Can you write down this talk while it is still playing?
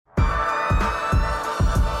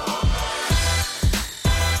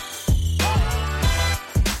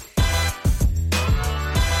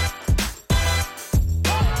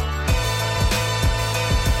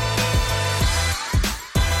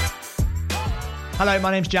Hello,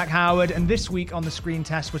 my name's Jack Howard, and this week on the Screen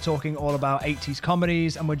Test, we're talking all about 80s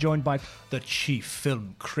comedies, and we're joined by the chief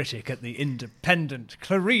film critic at The Independent,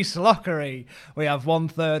 Clarice Lockery. We have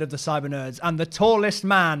 1/3 of the Cyber Nerds, and the tallest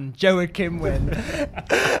man, Joachim Wynn.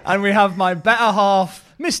 And we have my better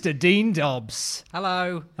half, Mr. Dean Dobbs.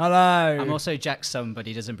 Hello. Hello. I'm also Jack's son, but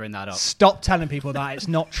he doesn't bring that up. Stop telling people that, it's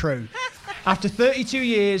not true. After 32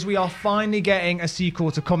 years, we are finally getting a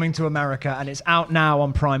sequel to Coming to America, and it's out now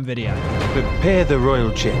on Prime Video. Prepare the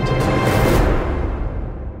royal jet.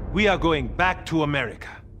 We are going back to America.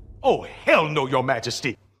 Oh, hell no, Your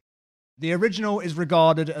Majesty. The original is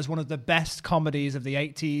regarded as one of the best comedies of the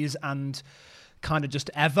 80s and kind of just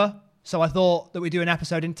ever. So I thought that we'd do an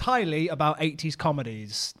episode entirely about 80s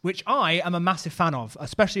comedies, which I am a massive fan of,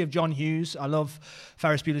 especially of John Hughes. I love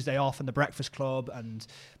Ferris Bueller's Day Off and The Breakfast Club and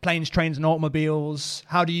Planes, Trains and Automobiles.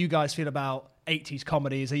 How do you guys feel about 80s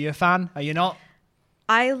comedies? Are you a fan? Are you not?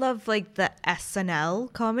 I love like the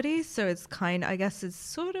SNL comedies, so it's I guess it's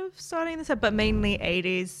sort of starting this up, but mainly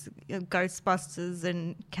 80s, Ghostbusters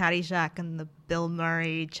and Caddyshack and the Bill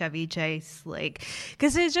Murray, Chevy Chase,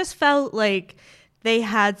 because it just felt like they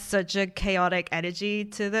had such a chaotic energy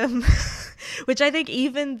to them, which I think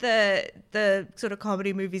even the sort of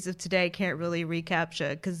comedy movies of today can't really recapture,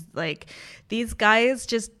 because these guys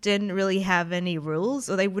just didn't really have any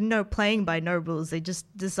rules, or they were playing by no rules. They just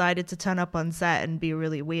decided to turn up on set and be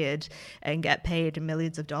really weird and get paid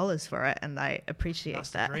millions of dollars for it, and I appreciate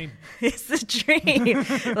That's that. The dream. It's the dream.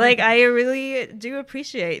 I really do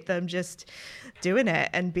appreciate them just doing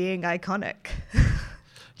it and being iconic.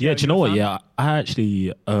 Yeah, do you know what? Yeah, I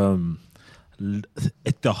actually, the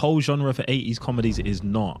whole genre for 80s comedies is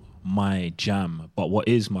not my jam. But what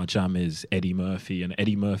is my jam is Eddie Murphy. And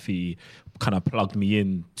Eddie Murphy kind of plugged me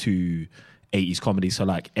into 80s comedy.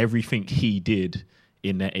 So everything he did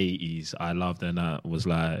in the 80s, I loved. And that was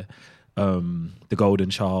The Golden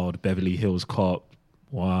Child, Beverly Hills Cop,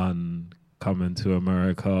 One, Coming to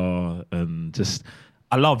America. And just,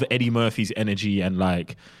 I love Eddie Murphy's energy.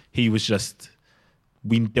 And he was just...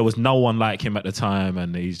 there was no one like him at the time,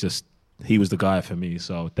 and he was the guy for me.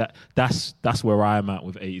 So that's where I'm at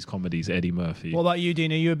with 80s comedies, Eddie Murphy. What about you,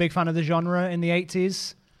 Dean? Are you a big fan of the genre in the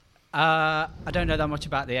 80s? I don't know that much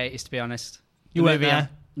about the 80s, to be honest. You weren't there?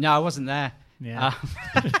 No, I wasn't there. Yeah.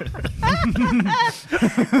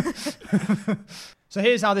 So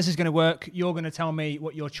here's how this is going to work. You're going to tell me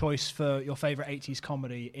what your choice for your favourite 80s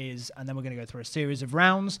comedy is, and then we're going to go through a series of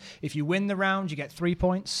rounds. If you win the round, you get 3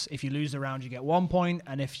 points. If you lose the round, you get 1 point.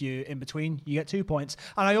 And if you're in between, you get 2 points.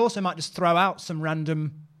 And I also might just throw out some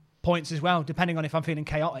random points as well, depending on if I'm feeling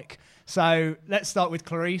chaotic. So let's start with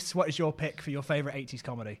Clarice. What is your pick for your favourite 80s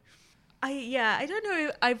comedy? I don't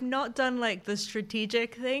know. I've not done the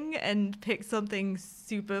strategic thing and picked something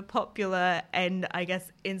super popular and I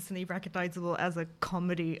guess instantly recognizable as a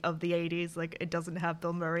comedy of the 80s. It doesn't have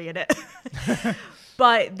Bill Murray in it.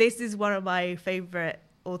 But this is one of my favorite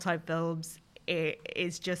all-time films. It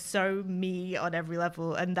is just so me on every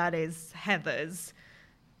level, and that is Heathers.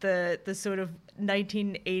 The sort of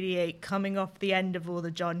 1988 coming off the end of all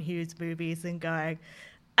the John Hughes movies and going,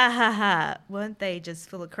 ahaha, weren't they just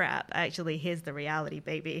full of crap? Actually, here's the reality,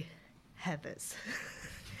 baby. Heathers.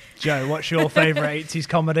 Joe, what's your favourite 80s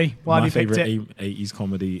comedy? Why have you picked it? My favourite 80s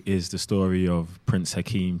comedy is the story of Prince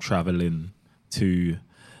Hakeem travelling to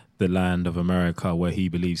the land of America where he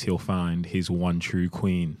believes he'll find his one true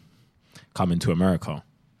queen. Coming to America.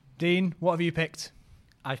 Dean, what have you picked?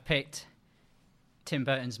 I've picked Tim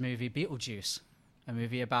Burton's movie Beetlejuice, a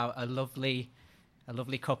movie about a lovely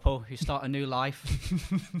couple who start a new life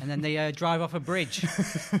and then they drive off a bridge.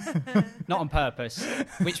 Not on purpose,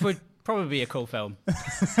 which would probably be a cool film.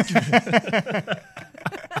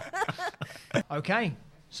 Okay,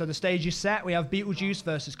 so the stage is set. We have Beetlejuice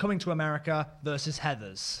versus Coming to America versus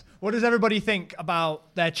Heathers. What does everybody think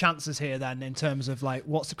about their chances here then, in terms of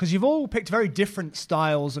because you've all picked very different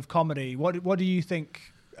styles of comedy. What do you think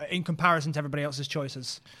in comparison to everybody else's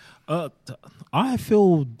choices? I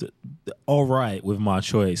feel all right with my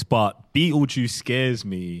choice, but Beetlejuice scares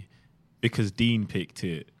me because Dean picked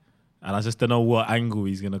it, and I just don't know what angle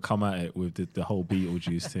he's going to come at it with the whole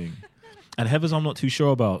Beetlejuice thing. And Heathers, I'm not too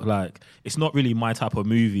sure about. It's not really my type of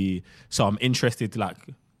movie, so I'm interested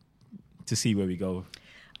to see where we go.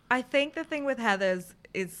 I think the thing with Heathers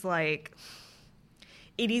is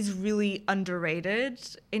it is really underrated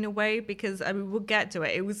in a way, because we'll get to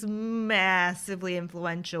it. It was massively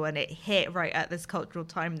influential and it hit right at this cultural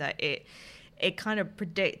time that it kind of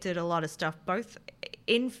predicted a lot of stuff, both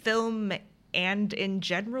in film and in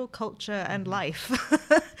general culture and life.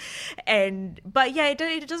 But yeah,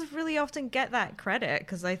 it doesn't really often get that credit,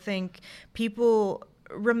 because I think people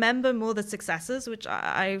remember more the successes, which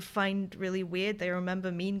I find really weird. They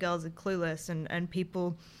remember Mean Girls and Clueless, and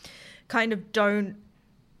people kind of don't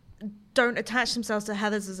attach themselves to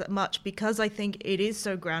Heathers as much, because I think it is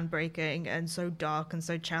so groundbreaking and so dark and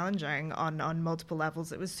so challenging on multiple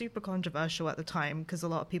levels. It was super controversial at the time because a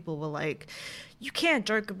lot of people were like, you can't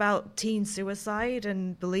joke about teen suicide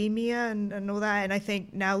and bulimia and all that. And I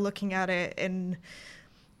think now looking at it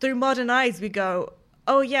through modern eyes, we go,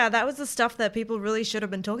 oh yeah, that was the stuff that people really should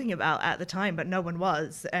have been talking about at the time, but no one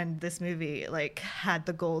was. And this movie like had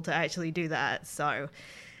the goal to actually do that. So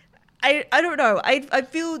I don't know. I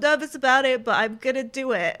feel nervous about it, but I'm going to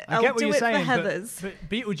do it. I get I'll what do you're it saying, for Heathers. but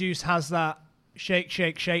Beetlejuice has that shake,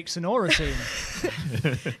 shake, shake Sonora scene.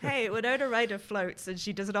 Hey, Winona Ryder floats, and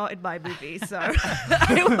she does not in my movie, so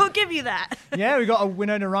I will give you that. Yeah, we got a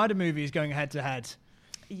Winona Ryder movies going head to head.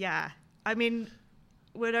 Yeah. I mean,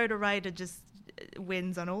 Winona Ryder just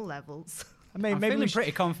wins on all levels. I mean, I'm maybe feeling we should...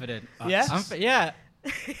 pretty confident. Yeah? Yeah.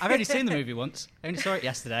 I've only seen the movie once. I only saw it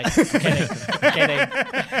yesterday. I'm kidding.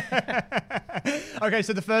 Okay,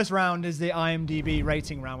 so the first round is the IMDb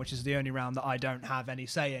rating round, which is the only round that I don't have any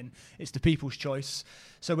say in. It's the people's choice.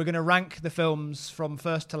 So we're going to rank the films from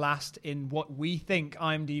first to last in what we think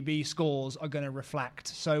IMDb scores are going to reflect.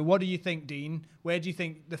 So what do you think, Dean? Where do you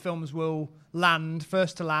think the films will land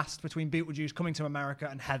first to last between Beetlejuice, Coming to America,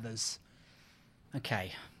 and Heathers?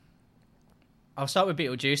 Okay. I'll start with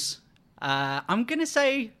Beetlejuice. I'm going to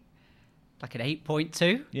say like an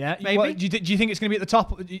 8.2. Yeah, maybe. What, do you think it's going to be at the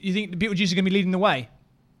top? Do you think Beetlejuice is going to be leading the way?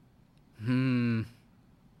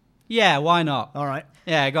 Yeah, why not? All right.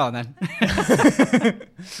 Yeah, go on then.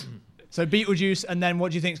 So Beetlejuice, and then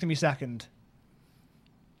what do you think is going to be second?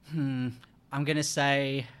 I'm going to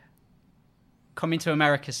say Coming to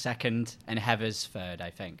America second and Heathers third,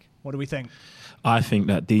 I think. What do we think? I think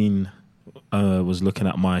that Dean was looking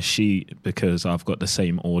at my sheet because I've got the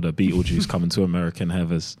same order: Beetlejuice, Coming to America, and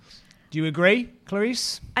Heathers. Do you agree,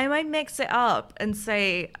 Clarice? I might mix it up and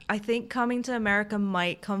say I think Coming to America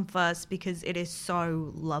might come first because it is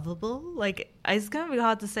so lovable. Like, it's going to be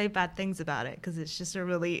hard to say bad things about it because it's just a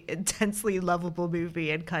really intensely lovable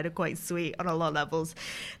movie and kind of quite sweet on a lot of levels.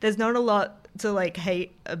 There's not a lot to like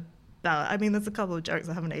hate about. I mean, there's a couple of jokes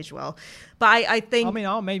that haven't aged well, but I think... I mean,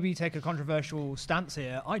 I'll maybe take a controversial stance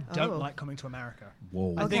here. I don't like Coming to America.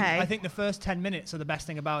 Whoa. I think the first 10 minutes are the best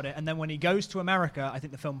thing about it, and then when he goes to America, I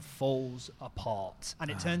think the film falls apart, and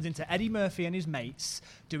it turns into Eddie Murphy and his mates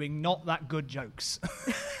doing not that good jokes.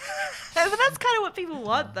 But that's kind of what people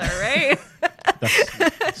want, though, right?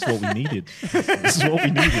 That's what we needed. This is what we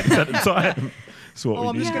needed at the time. That's what we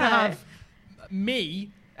I'm needed. just going to have me,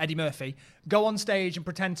 Eddie Murphy, go on stage and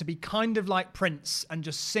pretend to be kind of like Prince and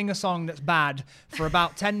just sing a song that's bad for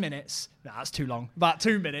about 10 minutes. No, that's too long. About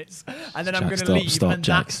 2 minutes. And then I'm going to leave, and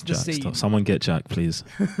that's the scene. Stop. Someone get Jack, please.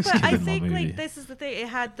 But I think like this is the thing. It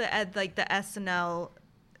had the SNL.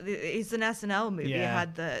 It's an SNL movie. Yeah.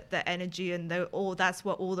 It had the energy and that's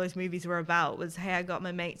what all those movies were about. Was, hey, I got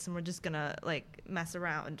my mates and we're just gonna like mess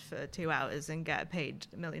around for 2 hours and get paid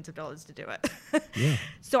millions of dollars to do it. Yeah.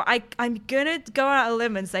 So I'm gonna go out on a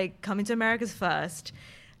limb and say Coming to America's first,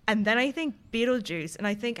 and then I think Beetlejuice, and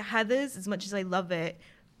I think Heathers, as much as I love it,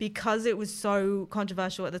 because it was so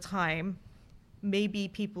controversial at the time, maybe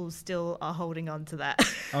people still are holding on to that.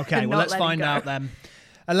 Okay, well, let's find out then.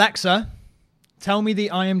 Alexa, tell me the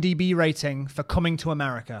IMDb rating for Coming to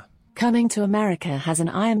America. Coming to America has an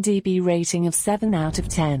IMDb rating of 7 out of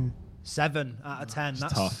 10. 7 out of 10.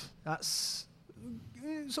 That's tough. That's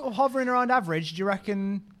sort of hovering around average. Do you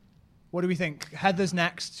reckon? What do we think? Heather's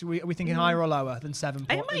next. Are we thinking higher or lower than 7?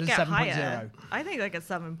 I might get 7.0? higher. I think like a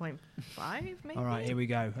 7.5 maybe. All right, here we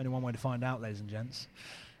go. Only one way to find out, ladies and gents.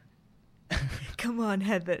 Come on,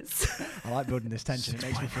 Heathers. I like building this tension. It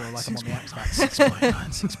makes me feel like I'm on the X Factor.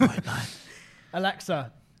 6.9.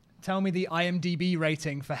 Alexa, tell me the IMDb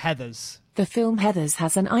rating for Heathers. The film Heathers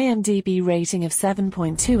has an IMDb rating of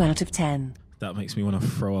 7.2 out of 10. That makes me want to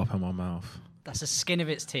throw up in my mouth. That's the skin of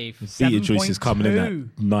its teeth. Beetlejuice is coming in at 7.2.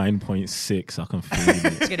 9.6. I can feel it.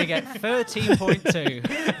 It's going to get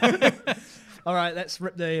 13.2. All right, let's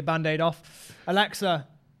rip the Band-Aid off. Alexa,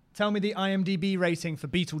 tell me the IMDb rating for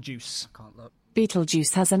Beetlejuice. Can't look.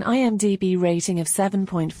 Beetlejuice has an IMDb rating of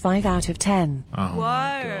 7.5 out of 10. Oh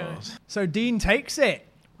my Whoa. God. So Dean takes it.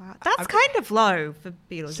 Wow. That's kind of low for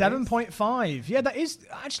Beetlejuice. 7.5. Yeah, that is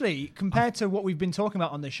actually, compared to what we've been talking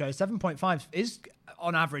about on this show, 7.5 is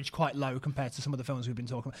on average quite low compared to some of the films we've been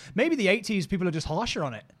talking about. Maybe the 80s, people are just harsher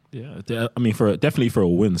on it. Yeah, I mean, definitely for a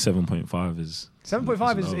win, 7.5 is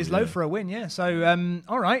 7.5 is low for a win, yeah. So,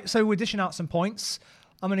 all right, so we're dishing out some points.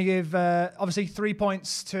 I'm going to give, obviously, 3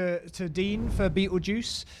 points to Dean for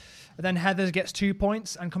Beetlejuice, But then Heathers gets 2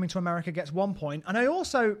 points and Coming to America gets 1 point. And I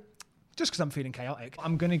also, just because I'm feeling chaotic,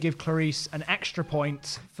 I'm going to give Clarice an extra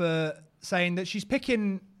point for saying that she's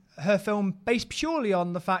picking her film based purely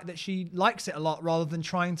on the fact that she likes it a lot rather than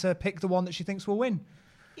trying to pick the one that she thinks will win.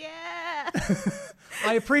 Yeah.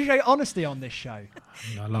 I appreciate honesty on this show.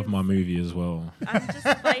 I love my movie as well. I'm just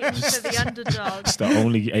fighting for the underdog. It's the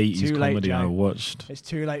only 80s Too late, comedy I Joe. watched. It's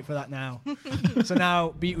too late for that now. So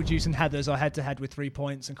now Beetlejuice and Heathers are head-to-head with 3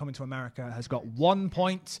 points, and Coming to America has got 1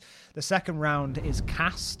 point. The second round is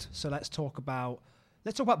cast. So let's talk about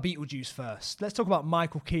Beetlejuice first. Let's talk about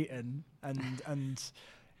Michael Keaton and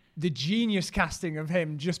the genius casting of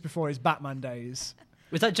him just before his Batman days.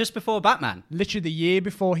 Was that just before Batman? Literally the year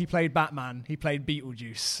before he played Batman, he played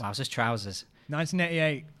Beetlejuice. Wow, it's his trousers.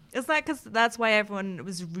 1988. Is that because that's why everyone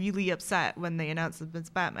was really upset when they announced him as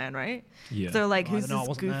Batman, right? Yeah. So like, Oh, I who's don't know, I this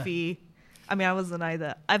wasn't there. goofy? I mean, I wasn't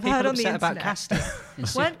either. I've People heard on the upset internet. about casting.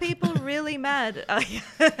 Weren't people really mad? I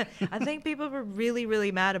think people were really,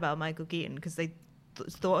 really mad about Michael Keaton because they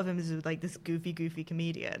thought of him as like this goofy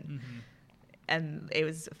comedian. Mm-hmm. And it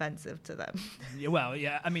was offensive to them. Yeah, well,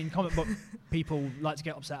 yeah. I mean, comic book people like to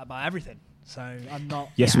get upset about everything. So I'm not.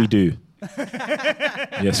 Yes, we do.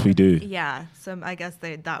 Yes, we do. Yeah, so I guess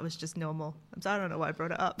that was just normal. I don't know why I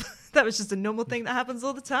brought it up. That was just a normal thing that happens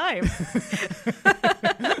all the time.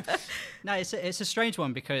 No, it's a strange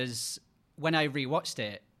one because when I rewatched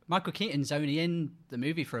it, Michael Keaton's only in the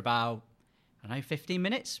movie for about, I don't know, 15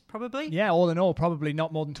 minutes probably. Yeah, all in all, probably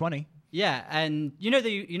not more than 20. Yeah, and you know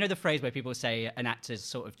the phrase where people say an actor's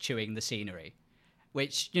sort of chewing the scenery,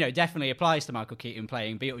 which definitely applies to Michael Keaton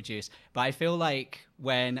playing Beetlejuice. But I feel like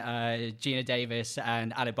when Gina Davis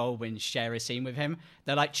and Alec Baldwin share a scene with him,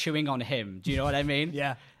 they're like chewing on him. Do you know what I mean?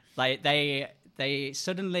 Yeah. Like they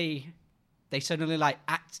suddenly like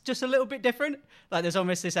act just a little bit different. Like there's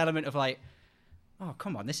almost this element of like, oh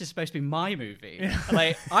come on, this is supposed to be my movie. Yeah.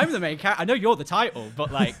 Like I'm the main character. I know you're the title,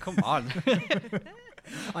 but like come on.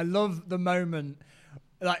 I love the moment.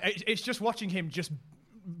 Like it's just watching him just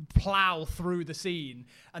plow through the scene,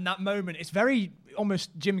 and that moment, it's very almost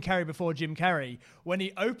Jim Carrey before Jim Carrey when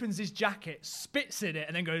he opens his jacket, spits in it,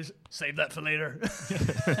 and then goes, "Save that for later."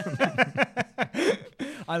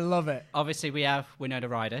 I love it. Obviously, we have Winona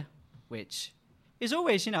Ryder, which is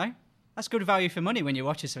always, that's good value for money when you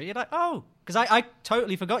watch it. So you're like, oh, because I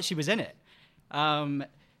totally forgot she was in it.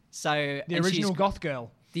 So The original goth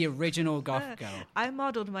girl. The original goth girl. I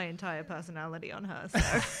modeled my entire personality on her.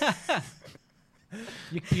 So.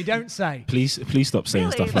 You don't say. Please stop saying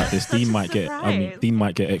Really? stuff like this. Dean might get Dean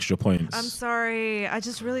might get extra points. I'm sorry. I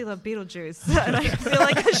just really love Beetlejuice, and I feel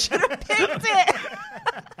like I should have picked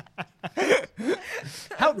it.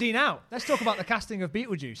 Help Dean out. Let's talk about the casting of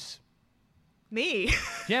Beetlejuice. Me?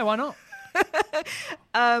 Yeah, why not?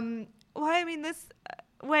 Why? I mean, this.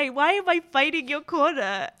 Wait, why am I fighting your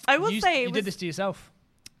corner? I will say you did this to yourself.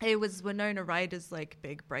 It was Winona Ryder's like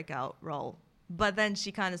big breakout role, but then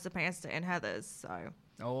she kind of surpassed it in Heathers. So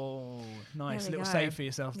Oh, nice. There we Little go. save for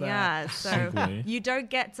yourself there. yeah, so Segue. you don't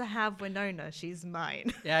get to have Winona. She's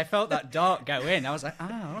mine. Yeah, I felt that dart go in. I was like,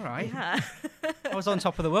 all right. Yeah. I was on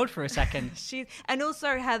top of the world for a second. And also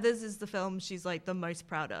Heathers is the film she's like the most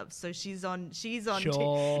proud of. So she's on. Sure.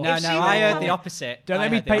 No, If she I was heard the on- opposite. Don't I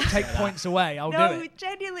let me heard the opposite take of that. points away. I'll do No, it.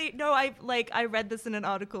 genuinely, no. I read this in an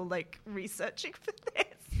article, like researching for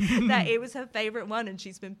this, that it was her favorite one, and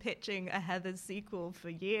she's been pitching a Heathers sequel for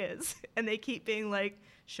years, and they keep being like,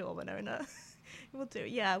 "Sure, Winona, we'll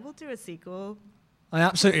do a sequel." I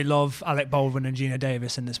absolutely love Alec Baldwin and Gina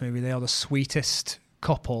Davis in this movie. They are the sweetest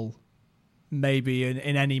couple, maybe in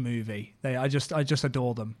any movie. I just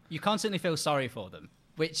adore them. You constantly feel sorry for them,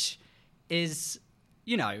 which is,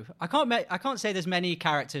 I can't say there's many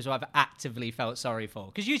characters who I've actively felt sorry for,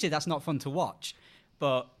 because usually that's not fun to watch.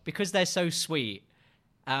 But because they're so sweet,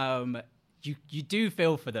 you do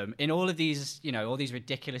feel for them in all of these, all these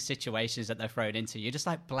ridiculous situations that they're thrown into. You're just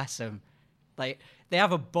like, bless them. Like, they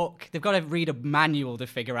have a book. They've got to read a manual to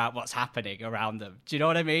figure out what's happening around them. Do you know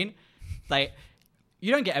what I mean? Like,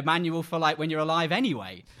 you don't get a manual for, like, when you're alive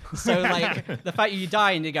anyway. So, like, the fact you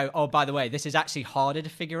die and you go, oh, by the way, this is actually harder to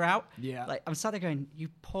figure out. Yeah. Like, I'm sat there going, you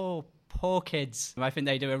poor, poor kids. I think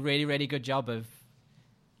they do a really, really good job of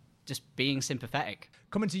just being sympathetic.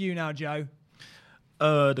 Coming to you now, Joe.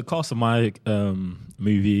 The cast of my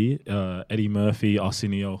movie: Eddie Murphy,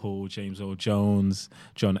 Arsenio Hall, James Earl Jones,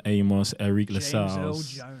 John Amos, Eric James Earl LaSalle.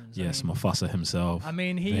 Jones. Yes, Mufasa himself. I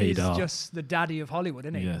mean, he is Vader. just the daddy of Hollywood,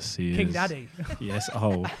 isn't he? Yes, he King is. Daddy. Yes.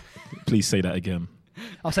 Oh, please say that again.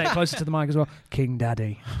 I'll say it closer to the mic as well. King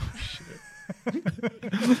Daddy.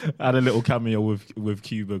 Had a little cameo with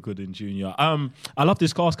Cuba Gooding Jr. I love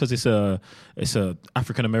this cast because it's a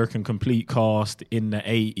African American complete cast in the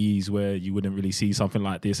 80s where you wouldn't really see something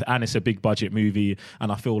like this, and it's a big budget movie.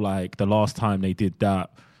 And I feel like the last time they did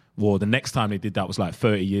that, well, the next time they did that was like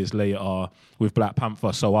 30 years later with Black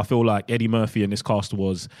Panther. So I feel like Eddie Murphy and this cast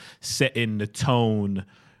was setting the tone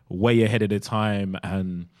way ahead of the time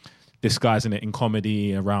and disguising it in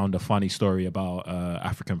comedy around a funny story about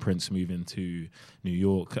African prince moving to New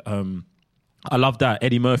York. I love that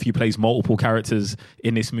Eddie Murphy plays multiple characters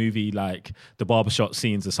in this movie. Like the barbershop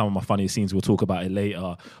scenes are some of my funniest scenes. We'll talk about it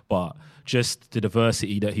later. But just the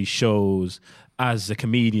diversity that he shows as a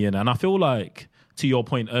comedian. And I feel like, to your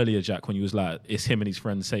point earlier, Jack, when you was like, it's him and his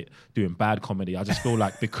friends doing bad comedy. I just feel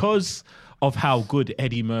like because of how good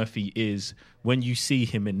Eddie Murphy is, when you see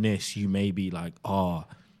him in this, you may be like,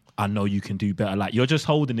 I know you can do better. Like you're just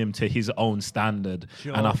holding him to his own standard,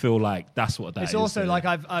 and I feel like that's what that is. It's also like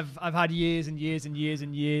I've had years and years and years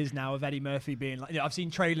and years now of Eddie Murphy being like, I've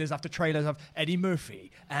seen trailers after trailers of Eddie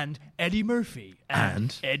Murphy and Eddie Murphy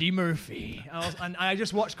and Eddie Murphy, and I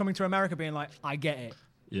just watched Coming to America, being like, I get it.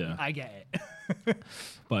 Yeah, I get it.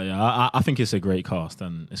 But yeah, I think it's a great cast,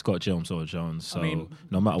 and it's got James Earl Jones. So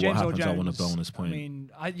no matter what happens, I want a bonus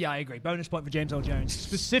point. I agree. Bonus point for James Earl Jones,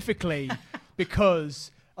 specifically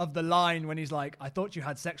because of the line when he's like, I thought you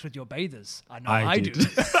had sex with your bathers. I know I do.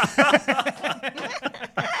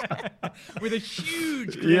 With a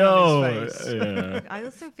huge grin on his face. Yeah. I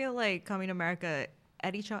also feel like Coming to America,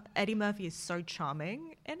 Eddie Murphy is so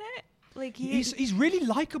charming in it. Like he's really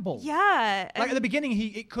likable. Yeah. Like at the beginning,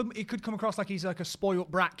 it could come across like he's like a spoiled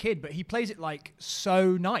brat kid, but he plays it like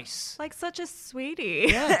so nice. Like such a sweetie.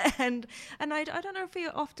 Yeah. and I don't know if he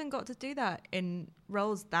often got to do that in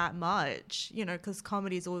roles that much, because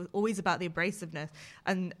comedy is always about the abrasiveness.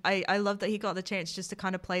 And I love that he got the chance just to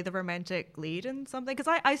kind of play the romantic lead in something.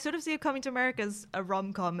 Because I sort of see Coming to America as a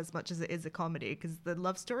rom-com as much as it is a comedy, because the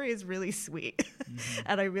love story is really sweet. Mm-hmm.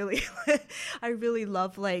 And I really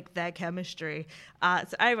love like their chemistry.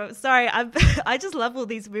 So I'm sorry, I just love all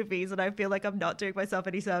these movies, and I feel like I'm not doing myself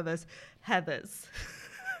any service. Heathers.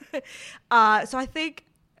 So I think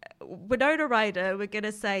Winona Ryder, we're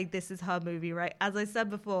gonna say this is her movie, right? As I said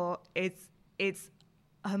before, it's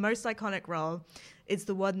her most iconic role. It's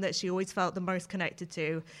the one that she always felt the most connected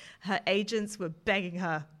to. Her agents were begging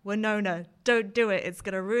her, Winona, don't do it. It's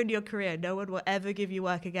gonna ruin your career. No one will ever give you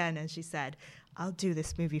work again. And she said, I'll do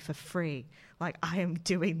this movie for free. Like, I am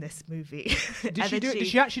doing this movie. Did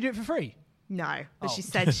she actually do it for free? No, but she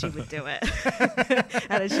said she would do it.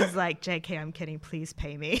 And then she's like, JK, I'm kidding. Please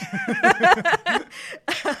pay me.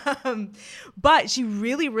 But she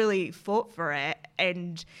really, really fought for it.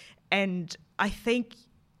 And I think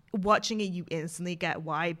watching it, you instantly get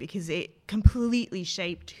why, because it completely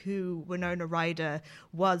shaped who Winona Ryder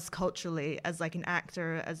was culturally as like an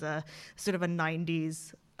actor, as a sort of a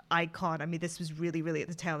 90s icon. I mean, this was really, really at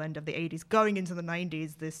the tail end of the 80s, going into the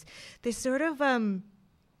 90s. This sort of,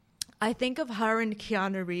 I think of her and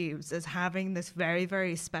Keanu Reeves as having this very,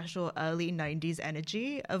 very special early 90s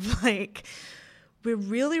energy of like, we're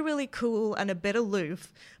really, really cool and a bit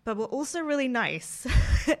aloof, but we're also really nice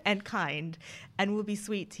and kind, and we'll be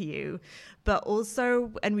sweet to you. But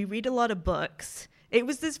also, and we read a lot of books. It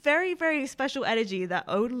was this very, very special energy that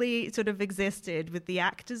only sort of existed with the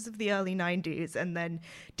actors of the early 90s and then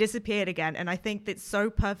disappeared again. And I think that's so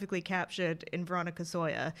perfectly captured in Veronica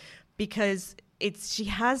Sawyer, because she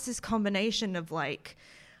has this combination of like,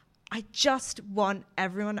 I just want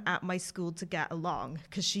everyone at my school to get along,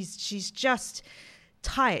 because she's just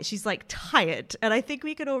tired. She's like tired. And I think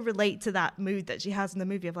we can all relate to that mood that she has in the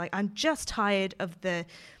movie of like, I'm just tired of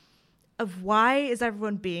why is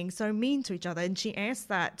everyone being so mean to each other? And she asked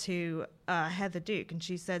that to Heather Duke, and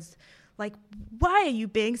she says, like, why are you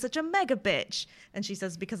being such a mega bitch? And she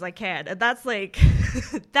says, because I can. And that's like,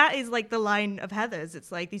 that is like the line of Heather's.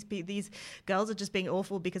 It's like these girls are just being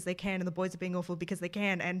awful because they can, and the boys are being awful because they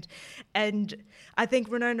can. And I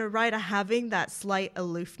think Winona Ryder having that slight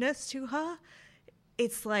aloofness to her,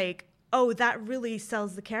 it's like, oh, that really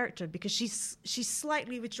sells the character, because she's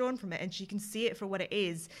slightly withdrawn from it and she can see it for what it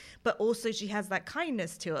is, but also she has that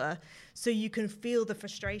kindness to her, so you can feel the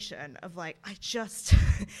frustration of like, I just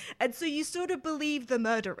and so you sort of believe the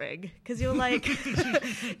murdering, because you're like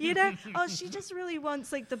oh, she just really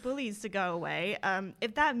wants like the bullies to go away.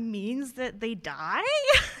 If that means that they die,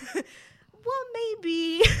 well,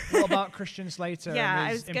 maybe. What about Christian Slater yeah,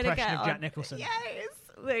 and his impression of Jack Nicholson? Yes.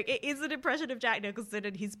 Like, it is an impression of Jack Nicholson,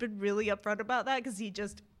 and he's been really upfront about that because he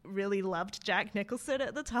just really loved Jack Nicholson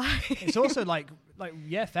at the time. It's also like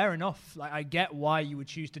yeah, fair enough. Like, I get why you would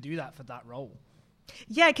choose to do that for that role.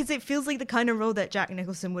 Yeah, because it feels like the kind of role that Jack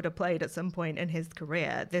Nicholson would have played at some point in his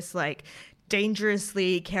career. This like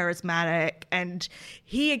dangerously charismatic, and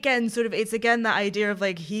he again it's again that idea of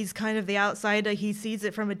like he's kind of the outsider. He sees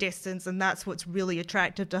it from a distance, and that's what's really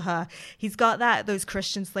attractive to her. He's got those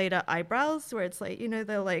Christian Slater eyebrows where it's like, you know,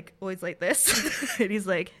 they're like always like this, and he's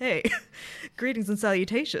like, hey, greetings and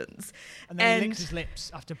salutations, and then he licks his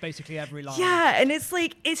lips after basically every line. Yeah, and it's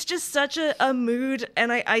like it's just such a mood,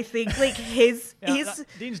 and I think like his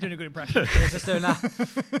Dean's doing a good impression.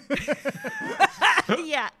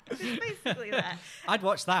 Yeah, basically that. I'd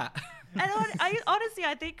watch that. And I honestly,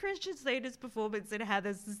 I think Christian Slater's performance in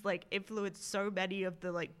Heathers has like influenced so many of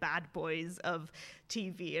the like bad boys of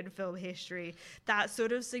TV and film history. That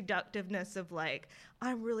sort of seductiveness of like,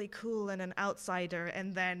 I'm really cool and an outsider,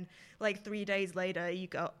 and then like 3 days later you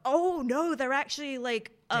go, oh no, they're actually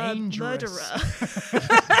like a murderer.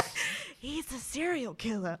 He's a serial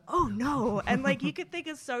killer. Oh no. And like you could think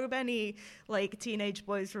of so many like teenage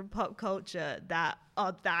boys from pop culture that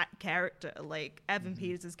are that character. Like Evan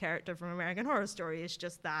Peters' character from American Horror Story is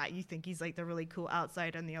just that. You think he's like the really cool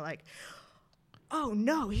outsider, and you're like, oh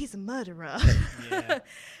no, he's a murderer. Yeah.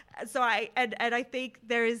 So I think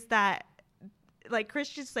there is that, like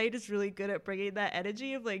Christian Slater's really good at bringing that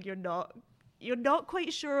energy of like you're not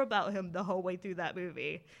quite sure about him the whole way through that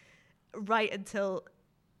movie, right until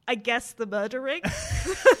I guess the murdering.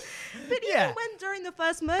 But even when during the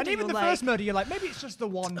first murder, and even the first murder, you're like, maybe it's just the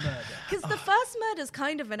one murder. Because the first murder is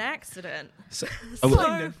kind of an accident. So,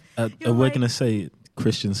 we're gonna say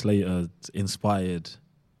Christian Slater inspired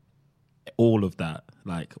all of that,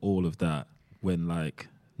 when like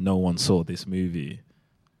no one saw this movie.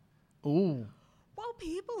 Ooh. Well,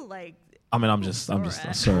 people like. I mean, I'm just sorry.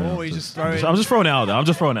 Oh, I'm just throwing it out there.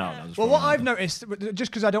 Well, what I've noticed, just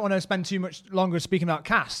because I don't want to spend too much longer speaking about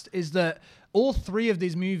cast, is that all three of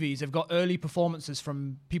these movies have got early performances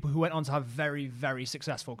from people who went on to have very, very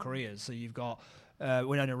successful careers. So you've got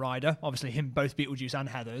Winona Ryder, obviously him, both Beetlejuice and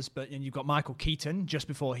Heathers, and you've got Michael Keaton just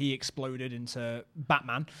before he exploded into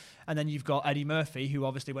Batman, and then you've got Eddie Murphy, who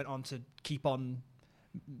obviously went on to keep on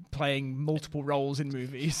playing multiple roles in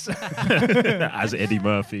movies as Eddie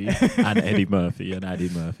Murphy and Eddie Murphy and Eddie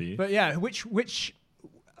Murphy. But yeah, which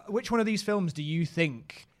one of these films do you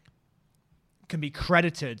think can be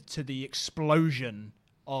credited to the explosion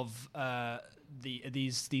of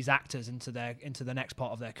these actors into the next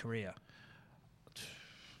part of their career?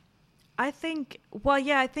 I think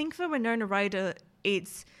for Winona Ryder,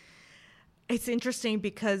 it's interesting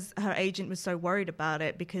because her agent was so worried about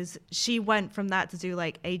it, because she went from that to do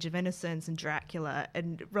like Age of Innocence and Dracula,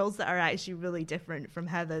 and roles that are actually really different from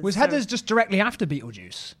Heathers. Was Heathers just directly after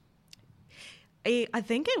Beetlejuice? I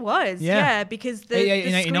think it was, yeah, because the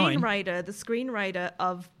screenwriter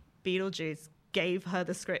of Beetlejuice gave her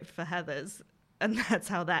the script for Heathers, and that's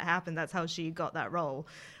how that happened. That's how she got that role.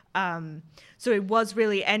 So it was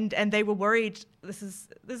really, and they were worried. This is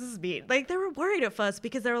me. Like, they were worried at first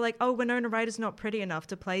because they were like, "Oh, Winona Ryder's not pretty enough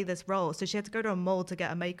to play this role," so she had to go to a mall to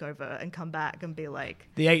get a makeover and come back and be like,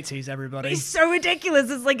 "The 80's, everybody." It's so ridiculous.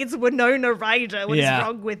 It's like, it's Winona Ryder. What is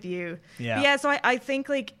wrong with you? Yeah. So I think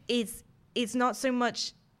like it's not so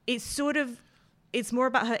much. It's more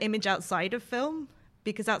about her image outside of film.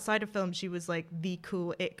 Because outside of film, she was like the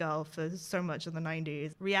cool it girl for so much of the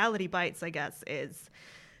 90s. Reality Bites, I guess, is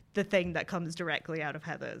the thing that comes directly out of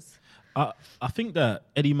Heathers. I think that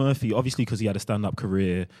Eddie Murphy, obviously because he had a stand-up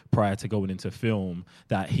career prior to going into film,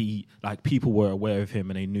 that he, like, people were aware of him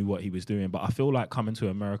and they knew what he was doing. But I feel like Coming to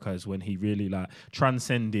America is when he really, like,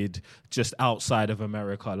 transcended just outside of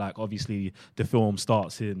America. Like, obviously the film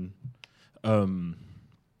starts in I've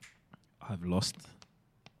lost.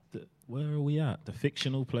 Where are we at? The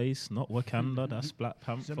fictional place, not Wakanda. That's Black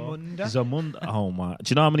Panther. Zamunda. Oh my!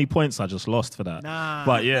 Do you know how many points I just lost for that? Nah.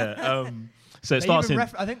 But yeah. So it starts in.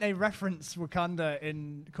 I think they reference Wakanda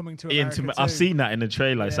in Coming to America. I've seen that in the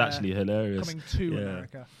trailer. It's actually hilarious. Coming to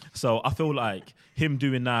America. So I feel like him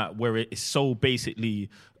doing that, where it is so basically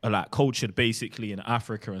like cultured basically in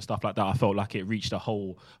Africa and stuff like that, I felt like it reached a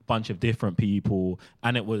whole bunch of different people,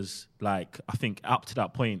 and it was like, I think up to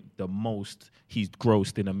that point the most he's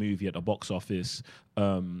grossed in a movie at the box office,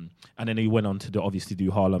 and then he went on to obviously do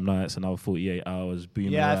Harlem Nights, another 48 Hours.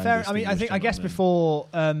 Boomerang, yeah, fair. I mean, I guess before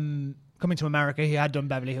Coming to America, he had done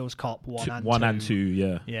Beverly Hills Cop 1 and 2.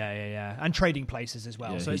 Yeah. And Trading Places as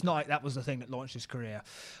well. So it's not like that was the thing that launched his career.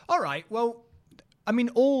 All right, well, I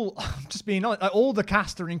mean, just being honest, all the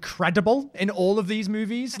cast are incredible in all of these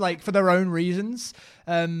movies, like for their own reasons.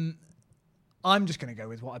 I'm just going to go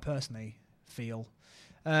with what I personally feel.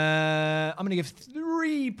 I'm going to give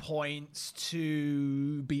 3 points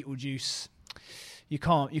to Beetlejuice. You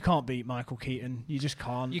can't beat Michael Keaton. You just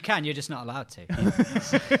can't. You can, you're just not allowed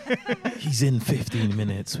to. He's in 15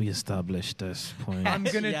 minutes. We established this point. I'm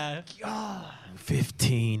gonna. Yeah.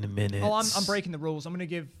 15 minutes. Oh, I'm breaking the rules. I'm gonna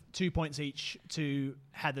give 2 points each to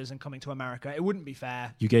Heathers and Coming to America. It wouldn't be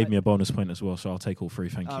fair. You gave me a bonus point as well, so I'll take all 3.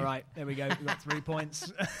 Thank you. All right, there we go. We got 3 points.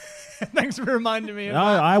 Thanks for reminding me of that.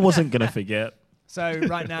 I wasn't gonna forget. So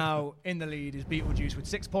right now in the lead is Beetlejuice with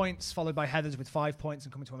 6 points, followed by Heathers with 5 points,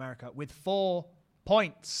 and Coming to America with 4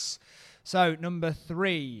 points. So number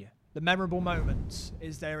 3, the memorable moment.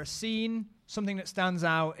 Is there a scene, something that stands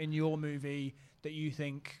out in your movie that you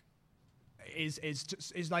think is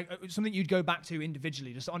like something you'd go back to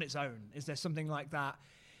individually, just on its own? Is there something like that,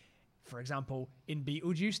 for example, in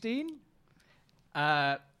Beetlejuice, Dean?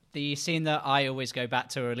 The scene that I always go back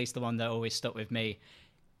to, or at least the one that always stuck with me,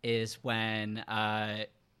 is when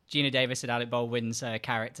Gina Davis and Alec Baldwin's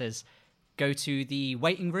characters go to the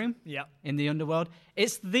waiting room in the underworld.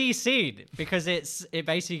 It's the scene because it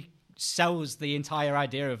basically sells the entire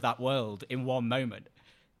idea of that world in one moment.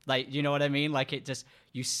 Like, you know what I mean? Like, it just,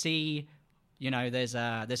 you see, you know, there's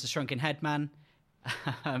a shrunken head man.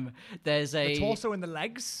 There's the torso and the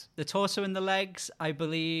legs. The torso and the legs. I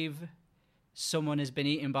believe someone has been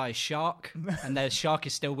eaten by a shark, and the shark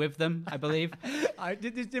is still with them, I believe.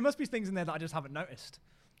 There must be things in there that I just haven't noticed.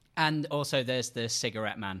 And also there's the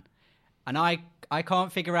cigarette man. And I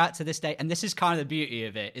can't figure out to this day, and this is kind of the beauty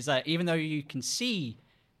of it, is that even though you can see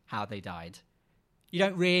how they died, you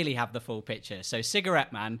don't really have the full picture. So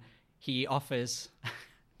Cigarette Man, he offers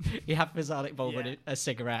Alec Baldwin a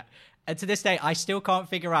cigarette. And to this day, I still can't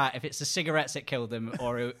figure out if it's the cigarettes that killed them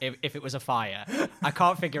or if it was a fire. I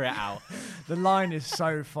can't figure it out. The line is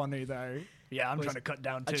so funny, though. Yeah, I'm trying to cut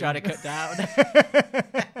down, too. I'm trying to cut down.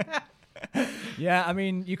 Yeah, I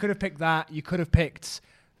mean, you could have picked that. You could have picked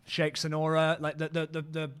Shake Sonora, like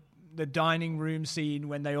the dining room scene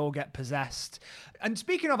when they all get possessed. And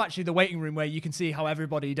speaking of actually the waiting room where you can see how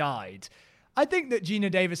everybody died, I think that Gina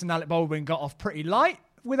Davis and Alec Baldwin got off pretty light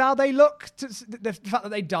with how they looked. The fact that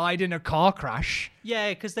they died in a car crash. Yeah,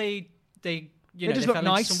 because they just fell look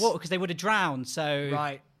nice. into some water because they would have drowned. So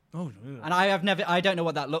right. Oh, and I don't know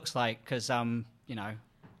what that looks like because I'm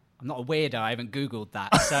not a weirdo. I haven't Googled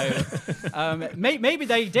that. So maybe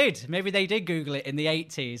they did. Maybe they did Google it in the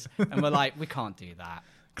 80s and were like, we can't do that.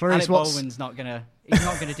 Clarice, Alec Baldwin's not gonna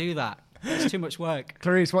do that. It's too much work.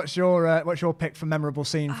 Clarice, what's your pick for memorable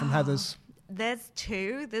scene from Heathers? There's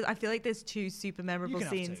 2. I feel like there's 2 super memorable You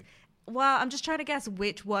can have scenes. 2. Well, I'm just trying to guess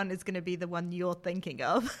which one is going to be the one you're thinking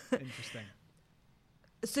of. Interesting.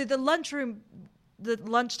 So the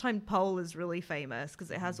lunchtime poll is really famous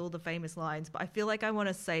because it has all the famous lines, but I feel like I want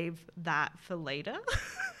to save that for later.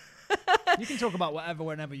 You can talk about whatever,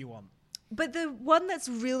 whenever you want. But the one that's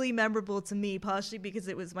really memorable to me, partially because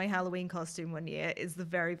it was my Halloween costume one year, is the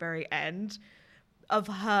very, very end of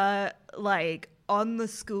her, like, on the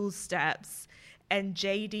school steps, and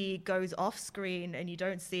JD goes off screen and you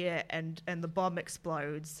don't see it, and the bomb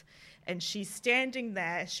explodes. And she's standing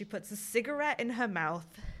there, she puts a cigarette in her mouth,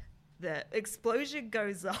 the explosion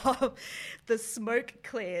goes off, the smoke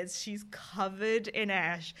clears, she's covered in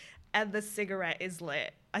ash, and the cigarette is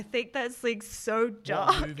lit. I think that's like so dark.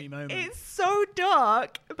 What a movie moment. It's so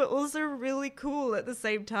dark, but also really cool at the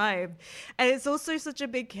same time. And it's also such a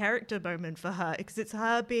big character moment for her because it's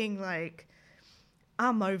her being like,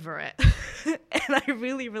 I'm over it. And I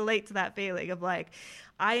really relate to that feeling of like,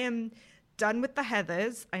 I am done with the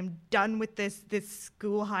Heathers. I'm done with this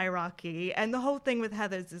school hierarchy. And the whole thing with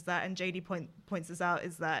Heathers is that, and JD points this out,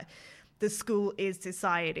 is that the school is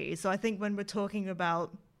society. So I think when we're talking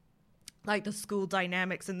about like the school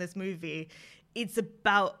dynamics in this movie, it's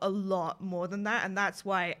about a lot more than that. And that's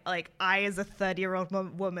why like I, as a 30-year-old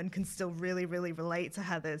woman, can still really, really relate to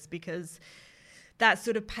Heathers, because that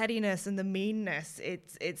sort of pettiness and the meanness,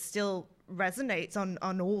 it still resonates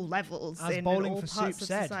on all levels. As in Bowling all for parts Soup of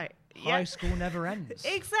said, society. high school never ends.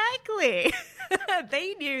 Exactly.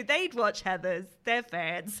 They knew they'd watch Heathers. They're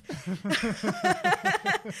fans.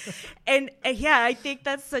 And yeah, I think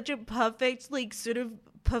that's such a perfect, like, sort of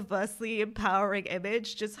perversely empowering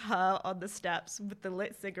image, just her on the steps with the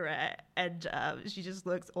lit cigarette, and she just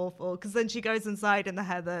looks awful because then she goes inside in the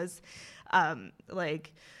Heathers,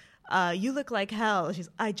 you look like hell.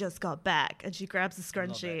 I just got back, and she grabs the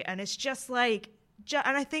scrunchie, and it's just like,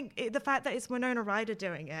 and I think the fact that it's Winona Ryder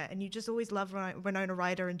doing it, and you just always love Winona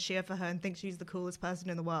Ryder and cheer for her and think she's the coolest person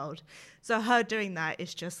in the world. So her doing that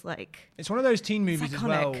is just like, it's one of those teen movies as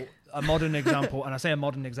well, iconic. a modern example, and I say a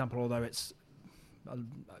modern example, although it's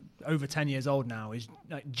over 10 years old now, is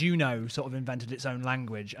like Juno sort of invented its own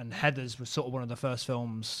language, and Heathers was sort of one of the first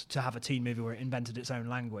films to have a teen movie where it invented its own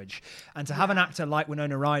language. And to have an actor like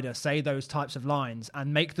Winona Ryder say those types of lines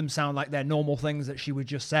and make them sound like they're normal things that she would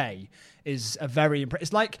just say is a very impressive.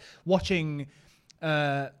 It's like watching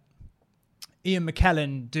Ian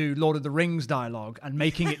McKellen do Lord of the Rings dialogue and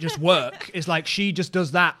making it just work. It's like she just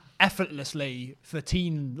does that effortlessly for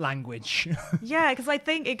teen language. Yeah, because I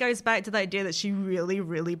think it goes back to the idea that she really,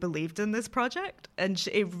 really believed in this project, and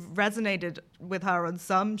it resonated with her on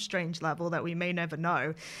some strange level that we may never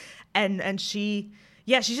know. And she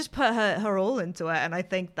just put her all into it, and I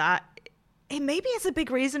think that maybe it's a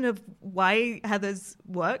big reason of why Heathers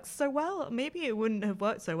works so well. Maybe it wouldn't have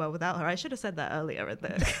worked so well without her. I should have said that earlier in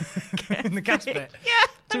the cast bit. Yeah,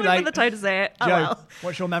 Too I late. remember the time to say it. Oh, Joe, well.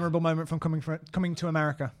 what's your memorable moment from coming to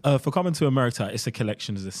America? For Coming to America, it's a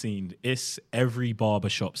collection of the scene. It's every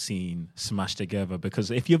barbershop scene smashed together,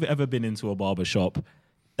 because if you've ever been into a barbershop,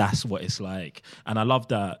 that's what it's like. And I love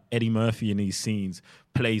that Eddie Murphy in these scenes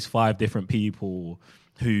plays 5 different people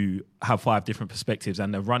who have 5 different perspectives,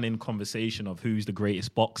 and the running conversation of who's the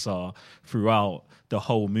greatest boxer throughout the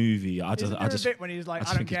whole movie. I just a bit when he's like,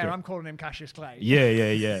 I don't care, I'm calling him Cassius Clay.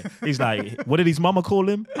 Yeah. He's like, what did his mama call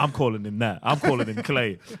him? I'm calling him that. I'm calling him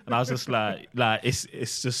Clay. And I was just like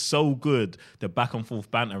it's just so good, the back and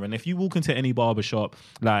forth banter. And if you walk into any barbershop,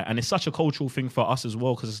 and it's such a cultural thing for us as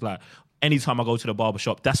well, because it's like, anytime I go to the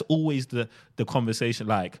barbershop, that's always the conversation,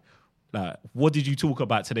 like, what did you talk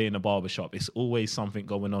about today in the barbershop? It's always something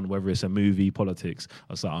going on, whether it's a movie, politics,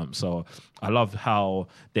 or something. So I love how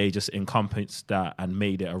they just encompassed that and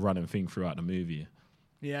made it a running thing throughout the movie.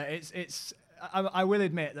 Yeah, it's. I will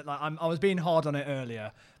admit that I was being hard on it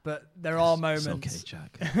earlier, but there are moments. It's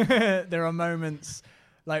okay, Jack. There are moments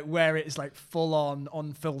like where it's like full on,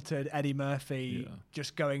 unfiltered Eddie Murphy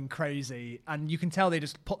just going crazy, and you can tell they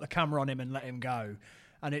just put the camera on him and let him go.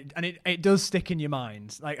 And it does stick in your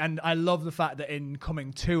mind. And I love the fact that in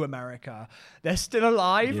Coming to America, they're still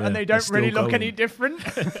alive and they don't really look any different.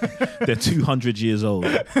 They're 200 years old.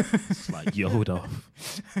 It's like Yoda.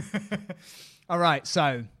 All right,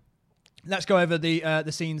 so let's go over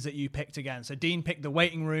the scenes that you picked again. So Dean picked the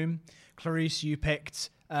waiting room. Clarice, you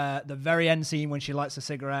picked the very end scene when she lights a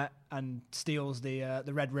cigarette and steals the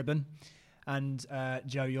red ribbon. And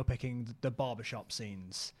Joe, you're picking the barbershop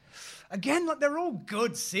scenes. Again, they're all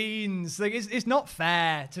good scenes. It's not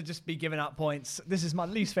fair to just be giving out points. This is my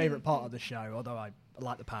least favorite part of the show, although I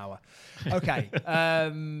like the power. Okay,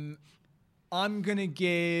 I'm gonna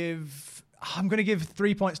give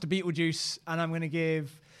 3 points to Beetlejuice, and I'm gonna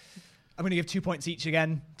give 2 points each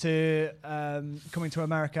again to Coming to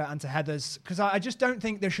America and to Heathers, because I just don't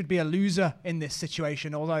think there should be a loser in this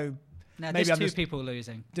situation. Although. No, maybe there's I'm 2 people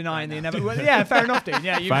losing. Denying the inevitable. Well, yeah, fair enough, Dean.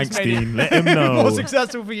 Yeah, Thanks, just made Dean. Let him know. more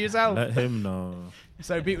successful for yourself. Let him know.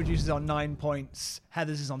 So Beetlejuice is on 9 points.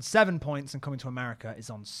 Heathers is on 7 points, and Coming to America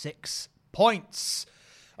is on 6 points.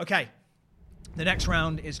 Okay. The next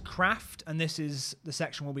round is craft, and this is the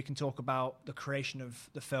section where we can talk about the creation of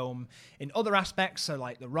the film in other aspects, so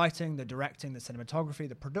like the writing, the directing, the cinematography,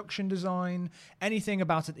 the production design, anything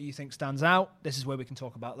about it that you think stands out. This is where we can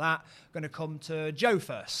talk about that. I'm going to come to Joe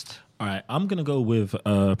first. All right, I'm going to go with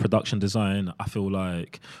production design. I feel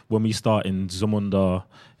like when we start in Zamunda,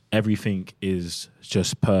 everything is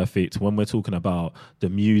just perfect. When we're talking about the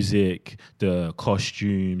music, the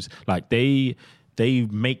costumes, like they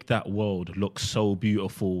make that world look so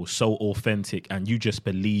beautiful, so authentic, and you just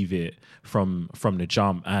believe it from the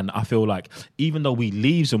jump. And I feel like even though we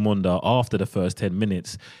leave Zamunda after the first 10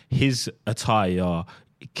 minutes, his attire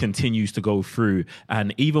continues to go through.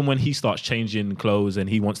 And even when he starts changing clothes and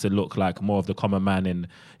he wants to look like more of the common man in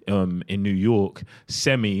New York,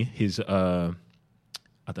 Semi, his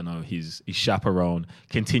chaperone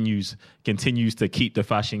continues to keep the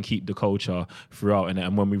fashion, keep the culture throughout in it.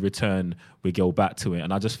 And when we return, we go back to it.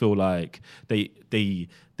 And I just feel like they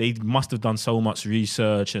must have done so much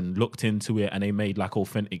research and looked into it, and they made like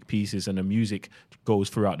authentic pieces, and the music goes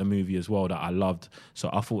throughout the movie as well that I loved. So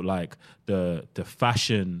I thought like the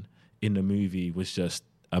fashion in the movie was just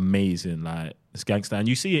amazing. Like, it's gangster, and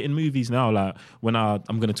you see it in movies now. Like when I'm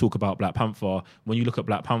going to talk about Black Panther, when you look at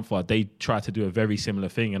Black Panther, they try to do a very similar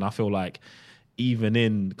thing, and I feel like even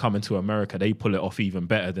in Coming to America, they pull it off even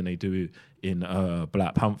better than they do in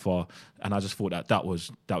Black Panther. And I just thought that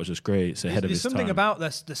was just great. It's ahead of its time. There's something about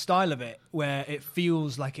the style of it where it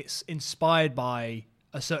feels like it's inspired by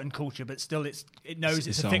a certain culture, but still it knows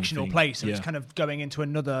it's a fictional place, so it's kind of going into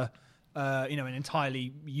another, an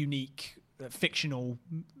entirely unique fictional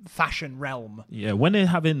fashion realm. Yeah, when they're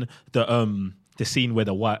having the the scene where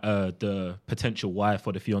the potential wife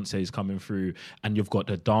or the fiance is coming through, and you've got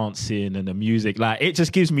the dancing and the music. Like, it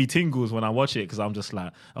just gives me tingles when I watch it, because I'm just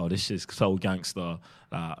like, oh, this is so gangster.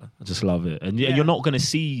 I just love it. And you're not going to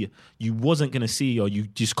see, you wasn't going to see, or you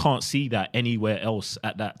just can't see that anywhere else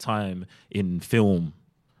at that time in film.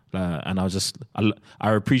 And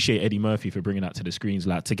I appreciate Eddie Murphy for bringing that to the screens.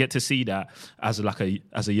 Like, to get to see that as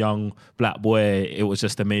a young black boy, it was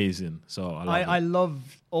just amazing. So I love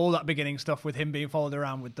all that beginning stuff with him being followed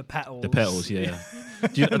around with the petals. The petals, yeah.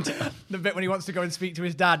 The bit when he wants to go and speak to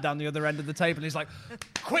his dad down the other end of the table, he's like,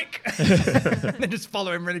 quick! And then just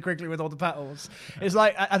follow him really quickly with all the petals. It's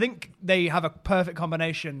like, I think they have a perfect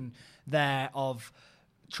combination there of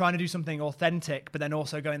trying to do something authentic, but then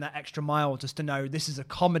also going that extra mile just to know this is a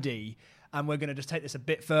comedy, and we're going to just take this a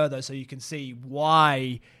bit further so you can see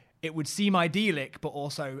why it would seem idyllic but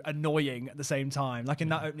also annoying at the same time. Like in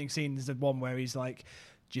that opening scene, there's the one where he's like,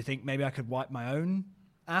 do you think maybe I could wipe my own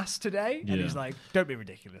ass today? And he's like, don't be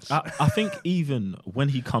ridiculous. I think even when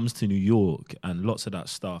he comes to New York and lots of that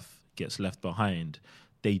stuff gets left behind,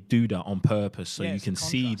 they do that on purpose so you can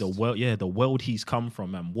see the world he's come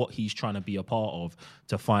from and what he's trying to be a part of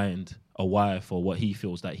to find a wife, or what he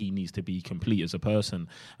feels that he needs to be complete as a person.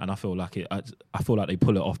 And I feel like they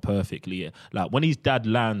pull it off perfectly. Like when his dad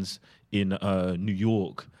lands in New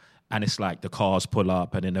York, and it's like the cars pull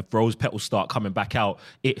up, and then the rose petals start coming back out,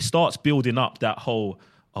 it starts building up that whole,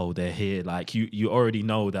 oh, they're here. Like you already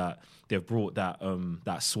know that they've brought that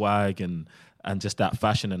swag and just that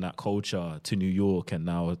fashion and that culture to New York, and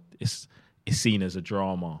now it's seen as a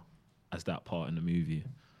drama as that part in the movie.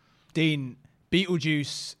 Dean,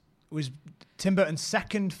 Beetlejuice was Tim Burton's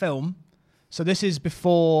second film, so this is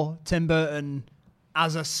before Tim Burton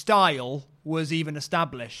as a style was even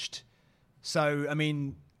established. So, I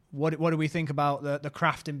mean, what do we think about the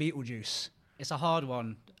craft in Beetlejuice? It's a hard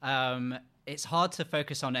one. It's hard to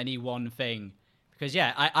focus on any one thing. Because,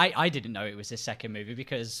 I didn't know it was his second movie,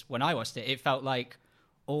 because when I watched it, it felt like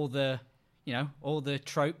all the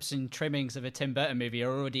tropes and trimmings of a Tim Burton movie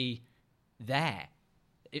are already there.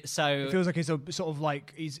 It feels like he's a sort of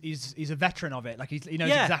like he's a veteran of it. Like he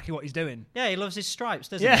knows exactly what he's doing. Yeah, he loves his stripes,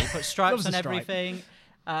 doesn't he? He puts stripes on everything.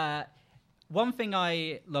 One thing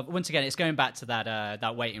I love, once again, it's going back to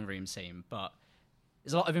that waiting room scene, but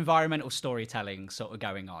there's a lot of environmental storytelling sort of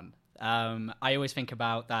going on. I always think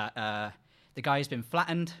about that. The guy's been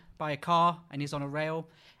flattened by a car and he's on a rail.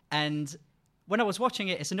 And when I was watching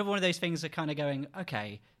it, it's another one of those things that kind of going,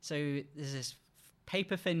 okay, so there's this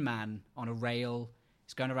paper thin man on a rail.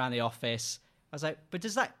 He's going around the office. I was like, but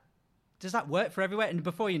does that work for everywhere? And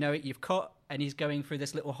before you know it, you've cut and he's going through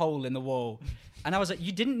this little hole in the wall. And I was like,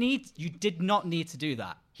 you did not need to do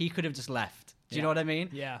that. He could have just left. Do you know what I mean?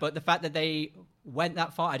 Yeah. But the fact that they went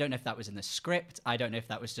that far, I don't know if that was in the script. I don't know if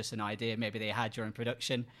that was just an idea maybe they had during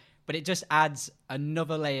production. But it just adds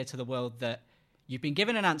another layer to the world that you've been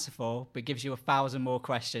given an answer for, but gives you 1,000 more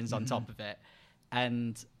questions on top of it.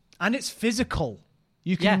 And it's physical.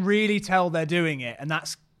 You can really tell they're doing it, and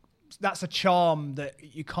that's a charm that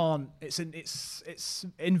you can't. It's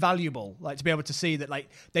invaluable. Like, to be able to see that, like,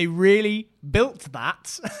 they really built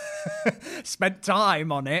that, spent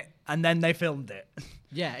time on it, and then they filmed it.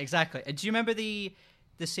 Yeah, exactly. And do you remember the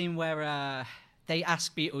scene where they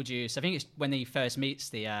ask Beetlejuice, I think it's when he first meets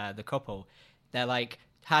the couple, they're like,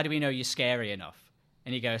 how do we know you're scary enough?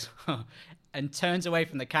 And he goes, huh, and turns away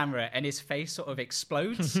from the camera, and his face sort of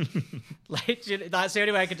explodes. Like, that's the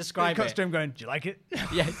only way I could describe it. Cuts to him going, do you like it?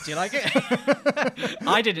 Yeah, do you like it?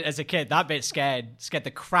 I did it as a kid. That bit scared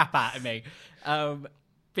the crap out of me. But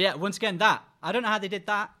yeah, once again, I don't know how they did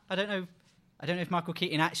that. I don't know if Michael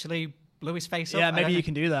Keaton actually blew his face up. Yeah, maybe you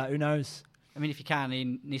can do that. Who knows? I mean, if you can,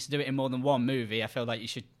 he needs to do it in more than one movie. I feel like you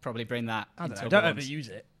should probably bring that. Don't overuse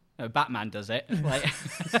it. No, Batman does it. Like,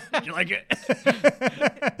 do you like it?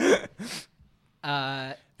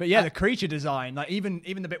 But yeah, the creature design, like even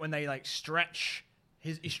the bit when they like stretch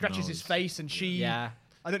he stretches his face, and I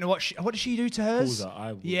don't know what does she do to hers?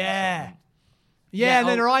 Yeah, and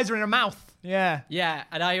then her eyes are in her mouth. Yeah,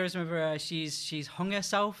 and I always remember she's hung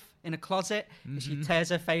herself in a closet, and she tears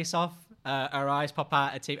her face off. Her eyes pop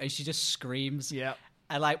out her teeth, and she just screams. Yeah,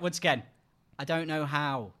 and like, once again, I don't know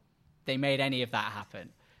how they made any of that happen.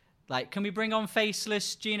 Like, can we bring on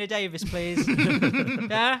faceless Gina Davis, please?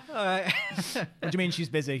 Yeah? All right. What do you mean she's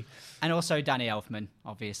busy? And also Danny Elfman,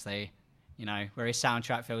 obviously, where his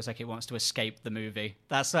soundtrack feels like it wants to escape the movie.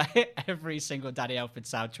 That's like every single Danny Elfman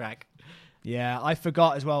soundtrack. Yeah, I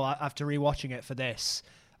forgot as well, after rewatching it for this,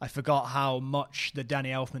 I forgot how much the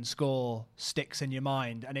Danny Elfman score sticks in your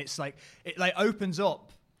mind. And it's like, it like opens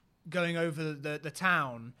up going over the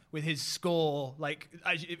town with his score, like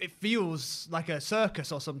it feels like a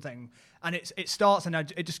circus or something, and it starts and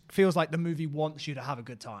it just feels like the movie wants you to have a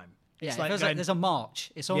good time. Yeah, It's it feels like there's a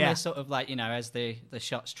march. It's almost Yeah. sort of like, as the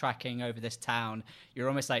shot's tracking over this town, you're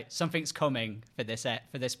almost like, something's coming for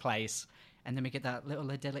this place. And then we get that little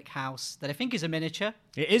idyllic house that I think is a miniature.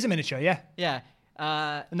 It is a miniature, yeah. Yeah.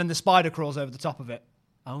 And then the spider crawls over the top of it.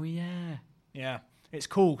 Oh, yeah. Yeah. It's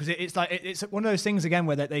cool because it's like it's one of those things again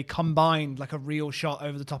where they combined like a real shot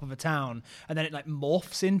over the top of a town, and then it like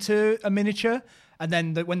morphs into a miniature, and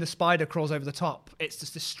then when the spider crawls over the top, it's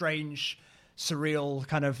just this strange, surreal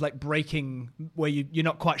kind of like breaking where you're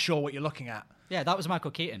not quite sure what you're looking at. Yeah, that was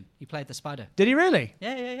Michael Keaton. He played the spider. Did he really?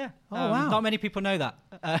 Yeah. Oh, wow. Not many people know that.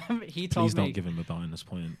 He told Please me. don't give him a bonus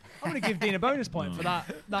point. I'm going to give Dean a bonus point for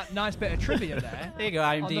that nice bit of trivia there. There you go,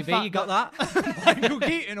 On the IMDb. fact You got that? Michael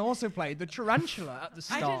Keaton also played the tarantula at the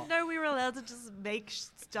I start. didn't know we were allowed to just make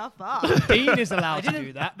stuff up. Dean is allowed to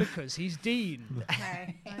do that because he's Dean.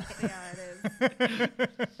 Okay, I see how it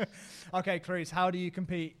is. Okay, Clarice, how do you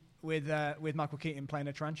compete with Michael Keaton playing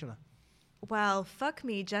a tarantula? Well, fuck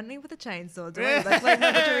me gently with a chainsaw. Do I look like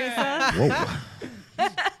Mother Teresa?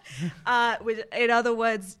 In other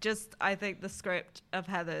words, I think the script of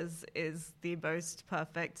Heathers is the most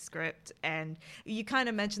perfect script. And you kind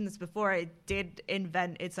of mentioned this before. It did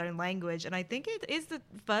invent its own language. And I think it is the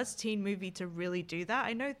first teen movie to really do that.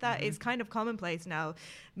 I know that it's kind of commonplace now.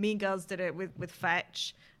 Mean Girls did it with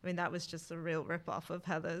Fetch. I mean, that was just a real rip-off of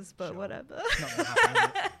Heathers, but whatever. Not gonna happen,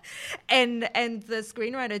 is it? And the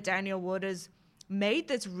screenwriter, Daniel Waters, made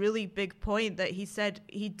this really big point that he said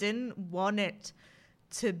he didn't want it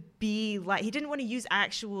to be like, he didn't want to use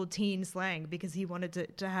actual teen slang because he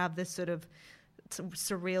wanted to have this sort of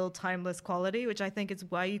surreal, timeless quality, which I think is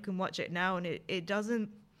why you can watch it now. And it doesn't,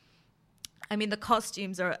 I mean, the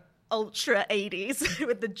costumes are ultra 80s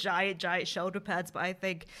with the giant shoulder pads, but I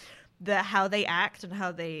think how they act and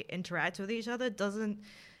how they interact with each other doesn't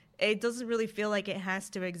really feel like it has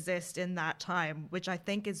to exist in that time, which I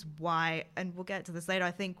think is why, and we'll get to this later, I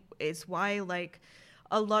think it's why like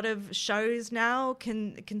a lot of shows now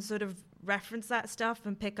can sort of reference that stuff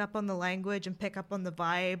and pick up on the language and pick up on the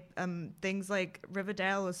vibe. Things like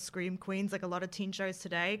Riverdale or Scream Queens, like a lot of teen shows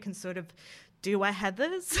today, can sort of do a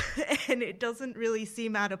Heathers and it doesn't really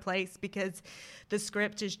seem out of place because the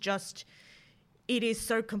script is just, it is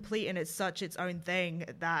so complete and it's such its own thing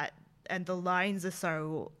that, and the lines are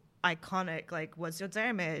so iconic, like what's your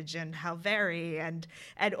damage and how very and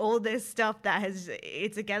all this stuff that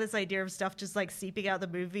it's again this idea of stuff just like seeping out the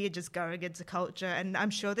movie and just going into culture. And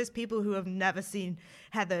I'm sure there's people who have never seen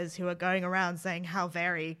Heathers who are going around saying how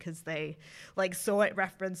very because they like saw it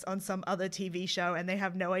referenced on some other TV show and they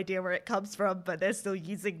have no idea where it comes from, but they're still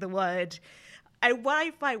using the word. And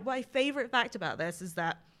my favorite fact about this is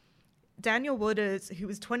that Daniel Waters, who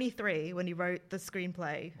was 23 when he wrote the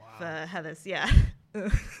screenplay for Heathers,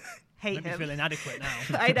 hate Made me him. feel inadequate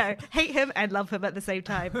now. I know, hate him and love him at the same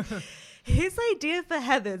time. His idea for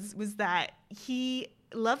Heathers was that he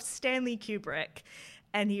loved Stanley Kubrick,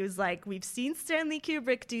 and he was like, we've seen Stanley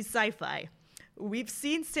Kubrick do sci-fi, we've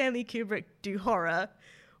seen Stanley Kubrick do horror.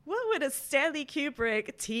 What would a Stanley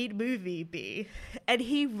Kubrick teen movie be? And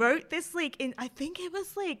he wrote this I think it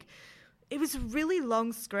was a really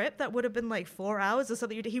long script that would have been like 4 hours or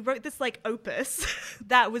something. He wrote this like opus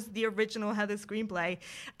that was the original Heather screenplay.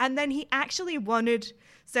 And then he actually wanted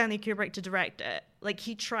Stanley Kubrick to direct it. Like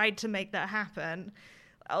he tried to make that happen.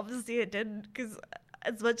 Obviously it didn't, because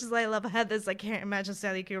as much as I love Heathers, I can't imagine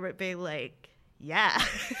Stanley Kubrick being like, yeah.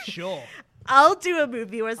 Sure. I'll do a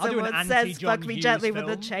movie where I'll do an someone says, anti-John fuck me Hughes gently film.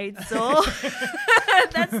 with a chainsaw.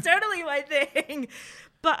 That's totally my thing.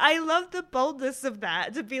 But I love the boldness of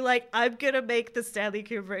that, to be like, I'm going to make the Stanley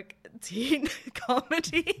Kubrick teen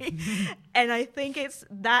comedy. And I think it's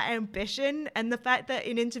that ambition and the fact that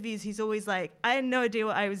in interviews he's always like, I had no idea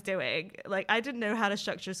what I was doing. Like, I didn't know how to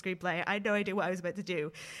structure a screenplay. I had no idea what I was meant to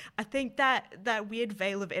do. I think that weird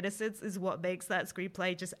veil of innocence is what makes that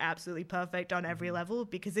screenplay just absolutely perfect on every level,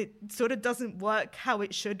 because it sort of doesn't work how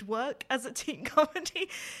it should work as a teen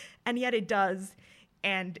comedy. And yet it does.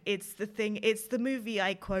 And it's the movie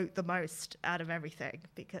I quote the most out of everything,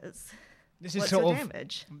 because This is what's sort your of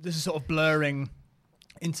damage? This is sort of blurring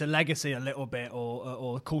into legacy a little bit,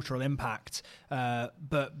 or cultural impact.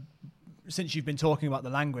 But since you've been talking about the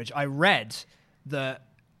language, I read that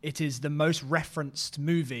it is the most referenced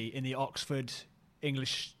movie in the Oxford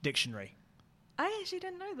English Dictionary. I actually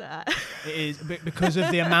didn't know that. It is because of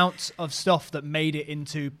the amount of stuff that made it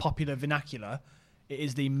into popular vernacular. It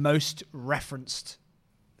is the most referenced,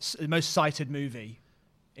 most cited movie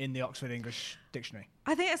in the Oxford English Dictionary.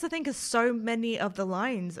 I think that's the thing, because so many of the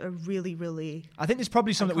lines are really, really. I think there's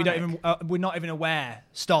probably some that we don't iconic. even we're not even aware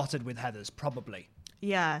started with Heather's. Probably.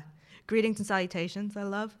 Yeah. Greetings and salutations, I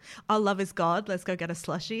love. Our love is God. Let's go get a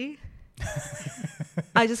slushie.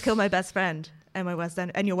 I just killed my best friend and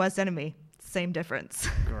your worst enemy. Same difference.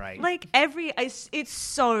 Great. Like it's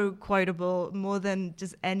so quotable, more than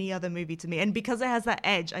just any other movie to me. And because it has that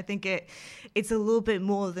edge, I think it's a little bit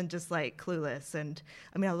more than just like Clueless. And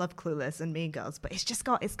I mean, I love Clueless and Mean Girls, but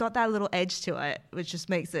it's got that little edge to it, which just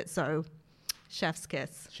makes it so chef's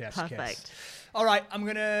kiss. Perfect. Kiss. All right, I'm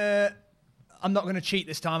not gonna cheat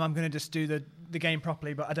this time. I'm gonna just do the game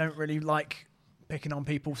properly, but I don't really like picking on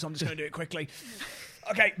people, so I'm just gonna do it quickly.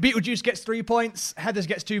 Okay, Beetlejuice gets 3 points, Heathers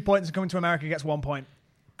gets 2 points, and Coming to America gets 1 point.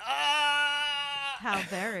 How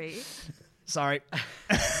very. Sorry.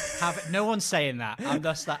 No one's saying that.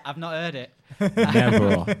 I've not heard it.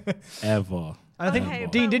 Never, ever. And I think, Okay,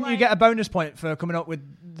 Dean, but didn't you like- get a bonus point for coming up with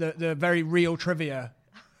the very real trivia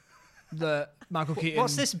that Michael Keaton...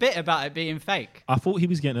 What's this bit about it being fake? I thought he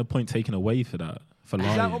was getting a point taken away for that. For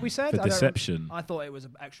lying. Is that what we said? For I don't deception. I thought it was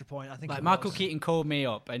an extra point. I think Like it Michael was. Keaton called me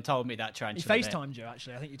up and told me that He tarantula bit. FaceTimed you,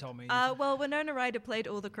 actually. I think you told me. Well, Winona Ryder played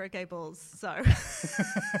all the croquet balls, so.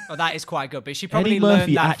 Oh, that is quite good, but she probably Eddie learned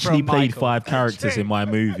Murphy that actually from played Michael. 5 characters in my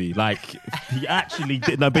movie. Like he actually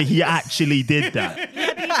did. No, but he actually did that.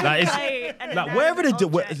 Like, it's, like wherever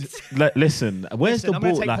the listen, where's Listen, the I'm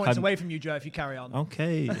going ball? to take Like, points away from you, Joe, if you carry on.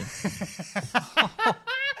 okay.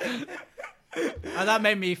 Oh, that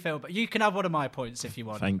made me feel. But you can have one of my points if you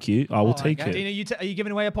want. Thank you. I will All right, take Dean, it. are you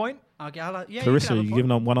giving away a point? Yeah, Clarissa, you you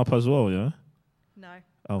giving on one up as well? Yeah. No. Okay.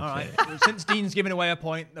 All right. Well, since Dean's giving away a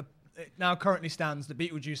point, it now currently stands that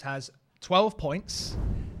Beetlejuice has 12 points.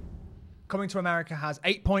 Coming to America has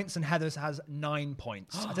 8 points, and Heathers has 9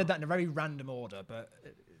 points. I did that in a very random order, but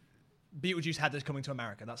Beetlejuice, Heathers, Coming to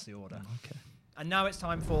America. That's the order. Okay. And now it's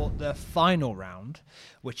time for the final round,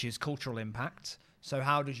 which is cultural impact. So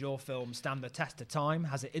how does your film stand the test of time?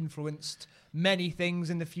 Has it influenced many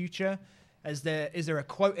things in the future? Is there a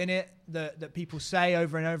quote in it that people say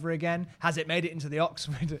over and over again? Has it made it into the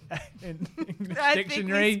Oxford English I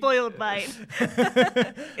Dictionary? think we spoiled mine.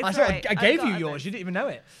 I gave you yours. You didn't even know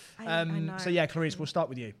it. I know. So yeah, Clarice, we'll start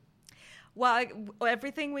with you. Well,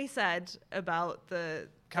 everything we said about the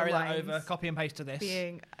Carry that lines over. Copy and paste to this.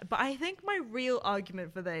 but I think my real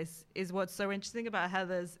argument for this is what's so interesting about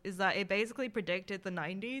Heathers is that it basically predicted the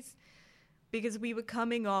 90s, because we were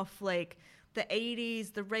coming off like the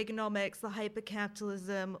 80s, the Reaganomics, the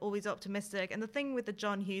hypercapitalism, always optimistic. And the thing with the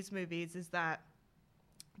John Hughes movies is that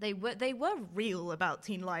they were real about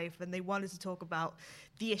teen life, and they wanted to talk about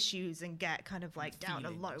the issues and get kind of like down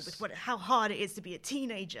and low with how hard it is to be a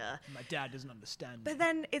teenager. My dad doesn't understand. But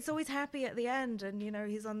then it's always happy at the end, and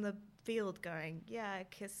he's on the field going, "Yeah, I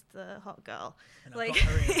kissed the hot girl." And like I've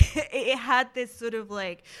got her in. it had this sort of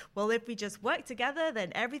like, well, if we just work together,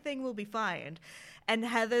 then everything will be fine. And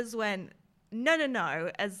Heathers went,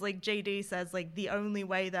 no, as like JD says, like the only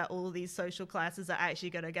way that all these social classes are actually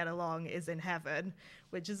going to get along is in heaven,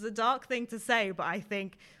 which is a dark thing to say, but I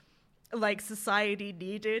think like society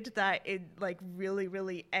needed that in like really,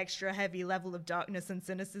 really extra heavy level of darkness and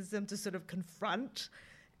cynicism to sort of confront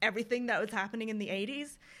everything that was happening in the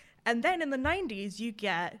 80s. And then in the 90s, you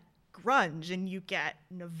get grunge and you get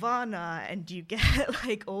Nirvana and you get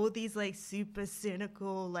like all these like super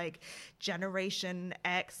cynical like Generation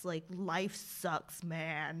X like life sucks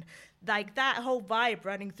man, like that whole vibe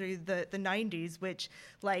running through the 90s, which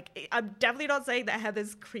like I'm definitely not saying that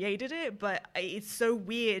Heathers created it, but it's so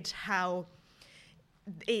weird how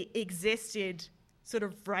it existed sort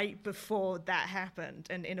of right before that happened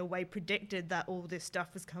and in a way predicted that all this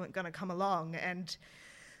stuff was going to come along. And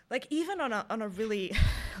like even on a really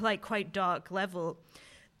like quite dark level,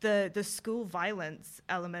 the school violence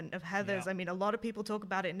element of Heathers. Yeah. I mean, a lot of people talk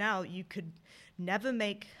about it now. You could never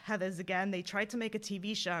make Heathers again. They tried to make a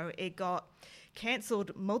TV show. It got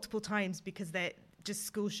canceled multiple times because just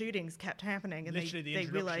school shootings kept happening, and Literally, the they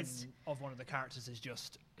introduction realized of one of the characters is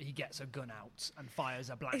just he gets a gun out and fires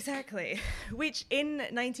a blank. exactly, which in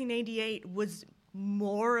 1988 was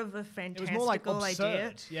more of a It was fantastical more like idea.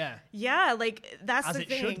 absurd. Yeah. Yeah, like that's As the it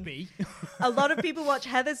thing. should be. A lot of people watch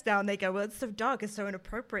Heathers now and they go, well, it's so dark, it's so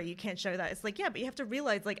inappropriate, you can't show that. It's like, yeah, but you have to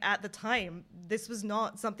realize, like, at the time, this was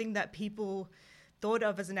not something that people thought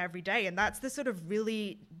of as an everyday. And that's the sort of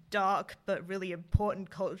really dark but really important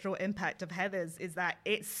cultural impact of Heathers, is that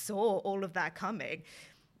it saw all of that coming.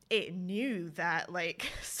 it knew that like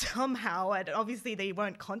somehow, and obviously they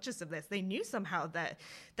weren't conscious of this, they knew somehow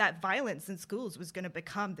that violence in schools was going to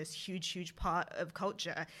become this huge part of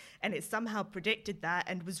culture, and it somehow predicted that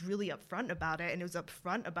and was really upfront about it, and it was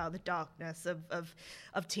upfront about the darkness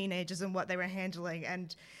of teenagers and what they were handling.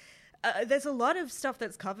 And there's a lot of stuff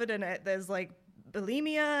that's covered in it. There's like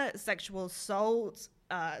bulimia, sexual assault,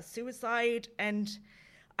 suicide, and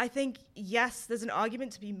I think, yes, there's an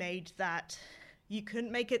argument to be made that you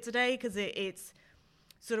couldn't make it today because it's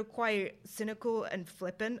sort of quite cynical and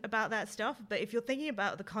flippant about that stuff. But if you're thinking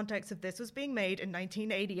about the context of this was being made in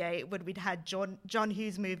 1988, when we'd had John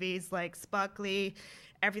Hughes movies like Sparkly,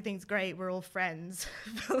 Everything's Great, We're All Friends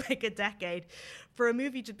for like a decade, for a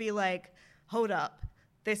movie to be like, hold up,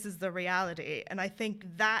 this is the reality. And I think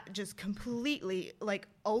that just completely like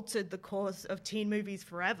altered the course of teen movies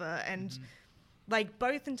forever. And like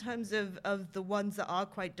both in terms of the ones that are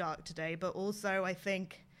quite dark today, but also I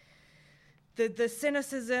think the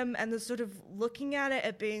cynicism and the sort of looking at it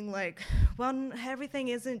at being like, well, everything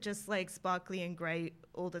isn't just like sparkly and great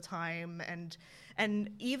all the time. And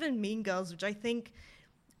even Mean Girls, which I think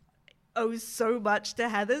owes so much to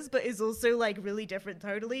Heathers, but is also like really different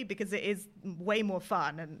totally, because it is way more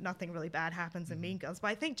fun and nothing really bad happens in Mean Girls. But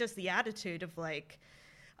I think just the attitude of like,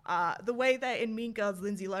 the way that in Mean Girls,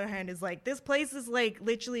 Lindsay Lohan is like, this place is like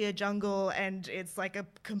literally a jungle and it's like a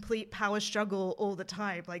complete power struggle all the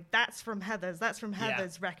time. Like that's from Heathers. That's from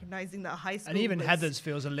Heathers recognizing that high school. And even Heathers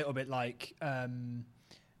feels a little bit like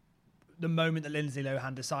the moment that Lindsay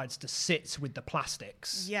Lohan decides to sit with the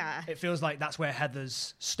plastics. Yeah. It feels like that's where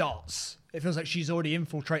Heathers starts. It feels like she's already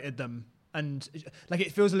infiltrated them. And like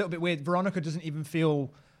it feels a little bit weird. Veronica doesn't even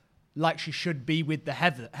feel like she should be with the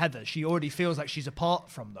Heather. She already feels like she's apart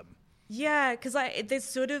from them. Yeah, because there's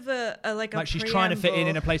sort of a she's trying to fit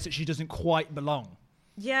in a place that she doesn't quite belong.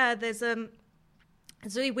 Yeah, there's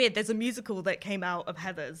it's really weird. There's a musical that came out of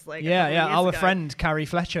Heathers. Like our friend Carrie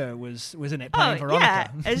Fletcher was in it playing Veronica.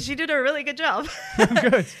 Yeah, and she did a really good job.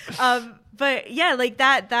 Good. But yeah, like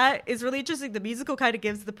that is really interesting. The musical kind of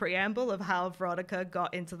gives the preamble of how Veronica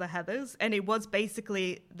got into the Heathers, and it was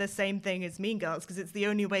basically the same thing as Mean Girls, because it's the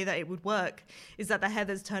only way that it would work is that the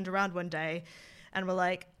Heathers turned around one day and were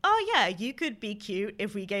like, oh yeah, you could be cute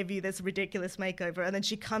if we gave you this ridiculous makeover. And then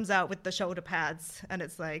she comes out with the shoulder pads and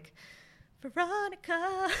it's like,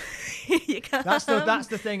 Veronica, here you come. That's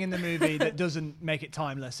the thing in the movie that doesn't make it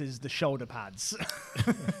timeless is the shoulder pads.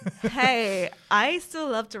 Hey, I still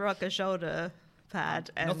love to rock a shoulder pad.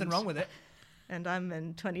 Nothing wrong with it. And I'm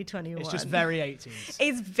in 2021. It's just very 80s.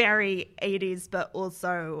 It's very 80s, but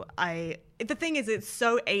also the thing is it's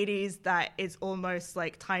so 80s that it's almost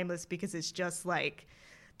like timeless, because it's just like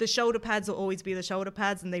the shoulder pads will always be the shoulder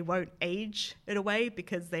pads and they won't age in a way,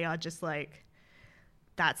 because they are just like,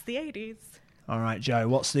 that's the 80s. All right, Joe,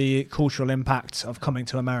 what's the cultural impact of Coming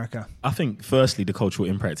to America? I think, firstly, the cultural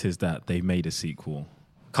impact is that they made a sequel.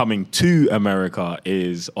 Coming to America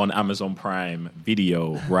is on Amazon Prime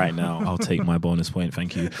Video right now. I'll take my bonus point,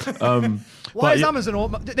 thank you. Why is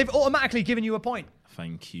Amazon... They've automatically given you a point.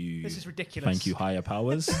 Thank you. This is ridiculous. Thank you, higher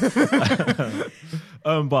powers.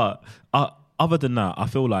 But other than that, I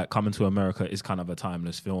feel like Coming to America is kind of a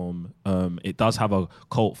timeless film. It does have a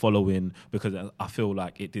cult following because I feel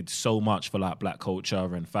like it did so much for like black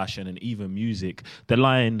culture and fashion and even music. The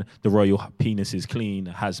line "The royal penis is clean"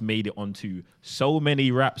 has made it onto so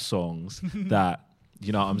many rap songs that,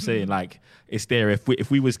 you know what I'm saying? Like it's there.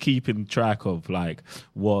 If we was keeping track of like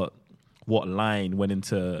what line went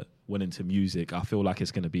into music, I feel like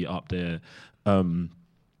it's going to be up there.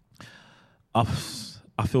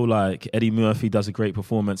 I feel like Eddie Murphy does a great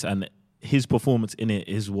performance, and his performance in it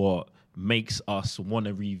is what makes us want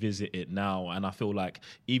to revisit it now. And I feel like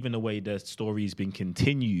even the way the story's been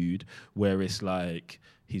continued, where it's like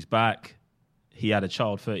he's back, he had a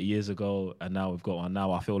child 30 years ago, and now we've got one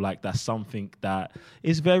now. I feel like that's something that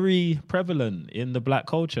is very prevalent in the black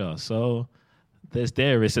culture. So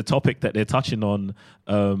it's a topic that they're touching on.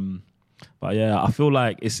 But yeah, I feel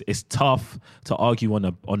like it's tough to argue on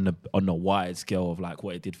a wide scale of like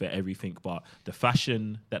what it did for everything. But the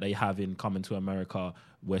fashion that they have in Coming to America,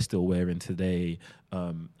 we're still wearing today.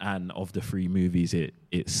 And of the 3 movies,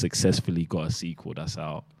 it successfully got a sequel that's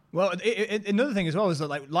out. Well, another thing as well is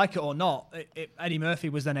that, like it or not, Eddie Murphy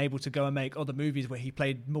was then able to go and make other movies where he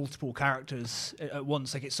played multiple characters at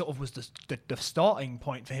once. Like, it sort of was the starting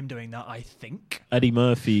point for him doing that, I think. Eddie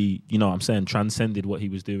Murphy, you know what I'm saying, transcended what he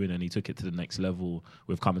was doing and he took it to the next level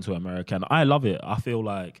with Coming to America. And I love it. I feel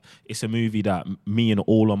like it's a movie that me and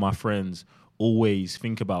all of my friends always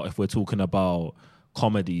think about if we're talking about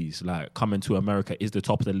comedies. Like, Coming to America is the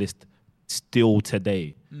top of the list still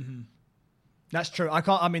today. Mm-hmm. That's true. I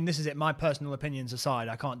can't. I mean, this is it. My personal opinions aside,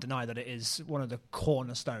 I can't deny that it is one of the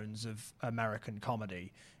cornerstones of American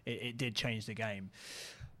comedy. It did change the game.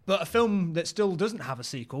 But a film that still doesn't have a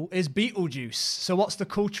sequel is Beetlejuice. So what's the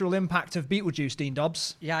cultural impact of Beetlejuice, Dean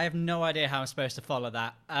Dobbs? Yeah, I have no idea how I'm supposed to follow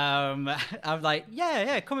that. I'm like,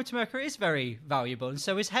 yeah, Coming to America is very valuable, and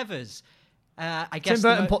so is Heathers. I guess Tim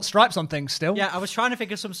Burton put stripes on things still. Yeah, I was trying to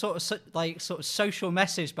figure some sort of social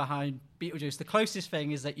message behind Beetlejuice. The closest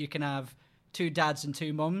thing is that you can have 2 dads and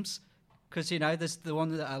 2 mums, because there's the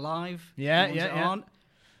ones that are alive, yeah, the ones that yeah. aren't.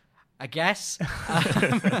 I guess,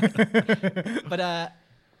 but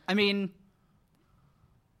I mean,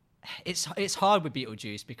 it's hard with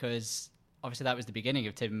Beetlejuice because obviously that was the beginning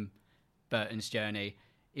of Tim Burton's journey.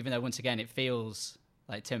 Even though once again it feels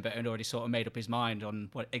like Tim Burton already sort of made up his mind on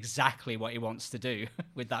exactly what he wants to do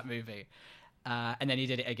with that movie. And then he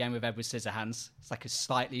did it again with Edward Scissorhands. It's like a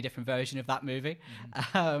slightly different version of that movie.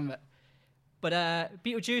 Mm-hmm. But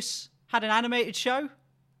Beetlejuice had an animated show.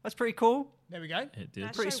 That's pretty cool. There we go. It did.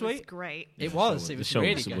 That Pretty show was sweet. great. It was The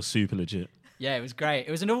really show good. was super legit. Yeah, it was great.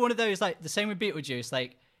 It was another one of those, like, the same with Beetlejuice.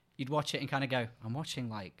 Like, you'd watch it and kind of go, I'm watching,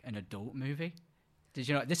 like, an adult movie. Did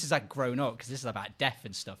you know? This is, like, grown up, because this is about death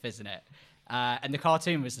and stuff, isn't it? And the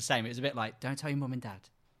cartoon was the same. It was a bit like, don't tell your mum and dad.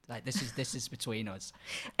 Like, this is between us.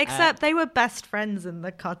 Except they were best friends in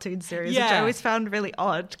the cartoon series, which I Yeah. always found really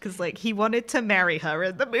odd, because, like, he wanted to marry her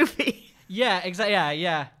in the movie. Yeah, exactly.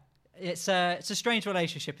 Yeah. It's a strange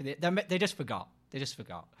relationship. They just forgot.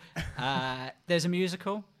 There's a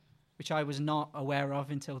musical, which I was not aware of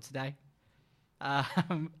until today. There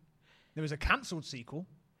was a cancelled sequel.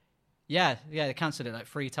 Yeah, they cancelled it like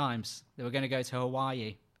 3 times. They were going to go to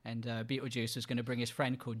Hawaii, and Beetlejuice was going to bring his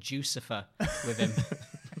friend called Jucifer with him,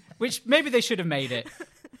 which maybe they should have made it.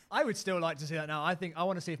 I would still like to see that now. I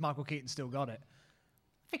want to see if Michael Keaton still got it.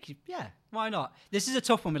 I think, yeah, why not? This is a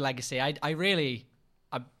tough one with Legacy. I've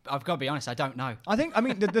got to be honest, I don't know. I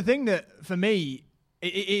mean, the thing that, for me,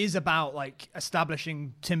 it is about, like,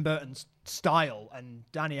 establishing Tim Burton's style and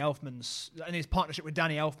Danny Elfman's, and his partnership with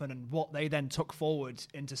Danny Elfman and what they then took forward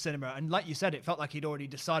into cinema. And like you said, it felt like he'd already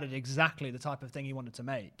decided exactly the type of thing he wanted to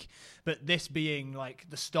make. But this being, like,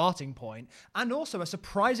 the starting point, and also a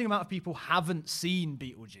surprising amount of people haven't seen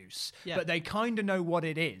Beetlejuice, but they kind of know what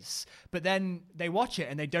it is. But then they watch it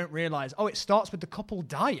and they don't realize, it starts with the couple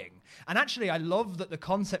dying. And actually, I love that the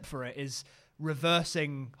concept for it is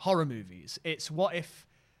reversing horror movies. It's what if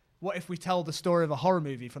we tell the story of a horror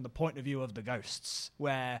movie from the point of view of the ghosts,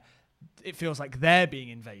 where it feels like they're being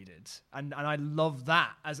invaded. And I love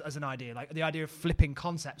that as an idea, like the idea of flipping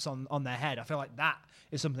concepts on their head. I feel like that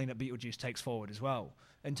is something that Beetlejuice takes forward as well,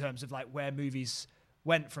 in terms of, like, where movies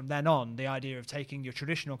went from then on, the idea of taking your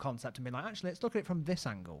traditional concept and being like, actually, let's look at it from this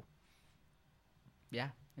angle. Yeah,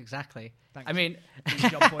 exactly. Thanks. I mean,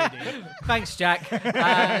 Good job for you, Dean. thanks,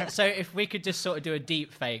 Jack. So if we could just sort of do a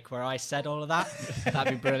deep fake where I said all of that,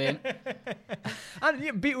 that'd be brilliant. And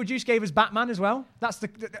Beetlejuice gave us Batman as well.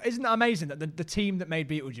 Isn't that amazing that the team that made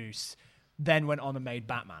Beetlejuice then went on and made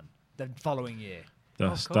Batman the following year?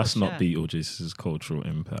 That's not Beetlejuice's cultural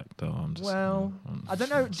impact, though. I don't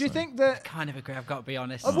know. Do you think that? Kind of agree. I've got to be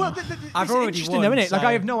honest. I've already interesting won, though, isn't it? Like, so-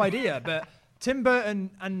 I have no idea, but Tim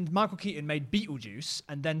Burton and Michael Keaton made Beetlejuice,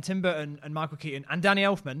 and then Tim Burton and Michael Keaton and Danny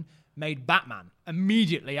Elfman made Batman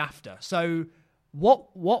immediately after. So what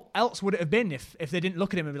else would it have been if they didn't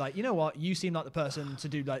look at him and be like, you know what, you seem like the person to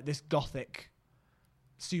do, like, this gothic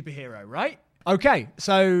superhero, right? Okay,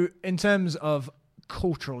 so in terms of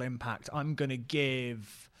cultural impact, I'm going to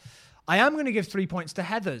give 3 points to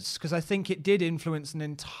Heathers, because I think it did influence an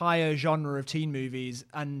entire genre of teen movies,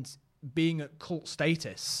 and being at cult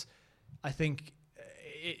status, I think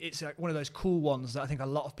it's like one of those cool ones that I think a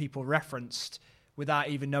lot of people referenced without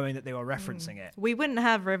even knowing that they were referencing it. We wouldn't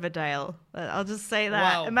have Riverdale. I'll just say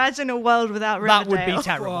that. Well, Imagine a world without Riverdale. That would be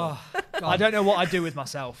terrible. I don't know what I'd do with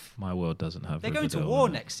myself. My world doesn't have. They're going to Riverdale war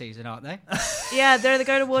in it. next season, aren't they? Yeah, they're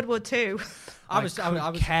going to World War II. I was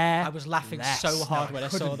laughing less. so hard when I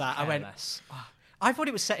saw couldn't that. I care went, less. I thought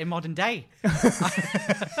it was set in modern day.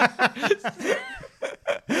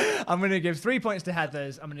 I'm going to give 3 points to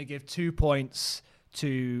Heathers. I'm going to give 2 points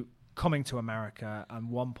to Coming to America and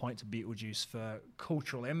 1 point to Beetlejuice for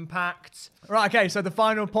cultural impact. Right, okay, so the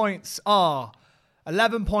final points are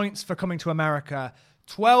 11 points for Coming to America,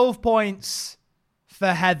 12 points for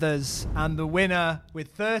Heathers, and the winner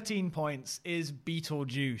with 13 points is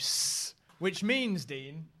Beetlejuice. Which means,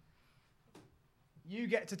 Dean, you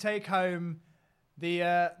get to take home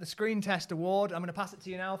the Screen Test Award. I'm going to pass it to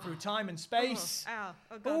you now through time and space. Ow.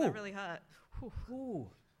 Oh, God, that really hurt. Ooh.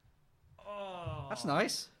 That's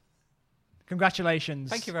nice. Congratulations.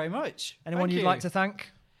 Thank you very much. Anyone Thank you'd you. like to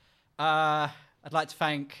thank? I'd like to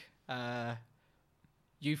thank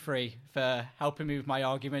you three for helping me with my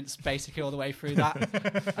arguments basically all the way through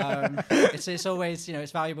that. It's always,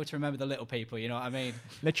 it's valuable to remember the little people, you know what I mean?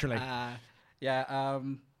 Literally. I'd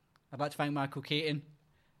like to thank Michael Keaton.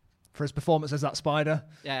 For his performance as that spider.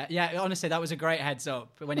 Yeah, honestly, that was a great heads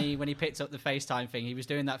up. When he picked up the FaceTime thing, he was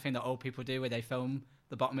doing that thing that old people do where they film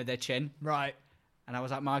the bottom of their chin. Right. And I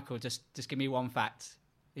was like, Michael, just give me one fact.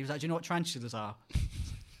 He was like, do you know what tarantulas are?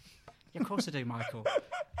 Yeah, of course I do, Michael.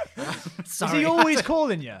 Is Sorry. he always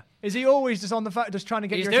calling you? Is he always just on the just trying to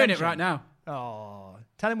get He's your doing attention? it right now. Oh,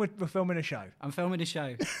 tell him we're filming a show. I'm filming a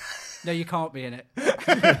show. No, you can't be in it.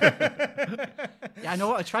 Yeah, I know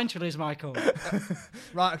what a tarantula is, Michael.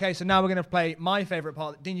 Right, okay, so now we're going to play my favourite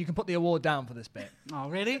part. Dean, you can put the award down for this bit. Oh,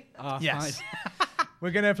 really? Oh, Yes. fine.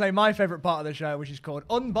 We're going to play my favourite part of the show, which is called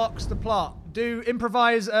Unbox the Plot.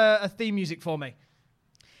 Improvise a theme music for me.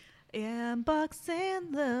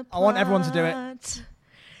 Unboxing the plot. I want everyone to do it.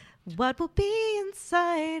 What will be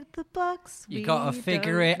inside the box? You We gotta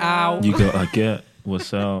figure don't it know. out. You gotta get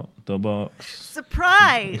what's out the box.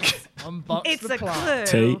 Surprise! Unbox It's the a plot.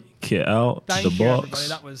 clue. Take it out Thank the you, box. everybody.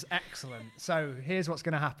 That was excellent. So here's what's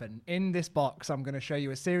going to happen. In this box, I'm going to show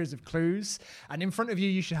you a series of clues. And in front of you,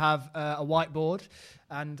 you should have a whiteboard.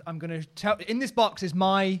 And I'm going to tell... In this box is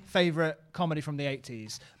my favourite comedy from the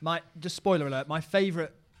 80s. Just spoiler alert, my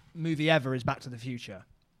favourite movie ever is Back to the Future.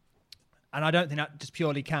 And I don't think that just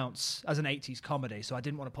purely counts as an 80s comedy. So I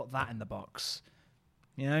didn't want to put that in the box.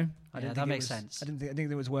 You know? I didn't think that it makes was- sense. I didn't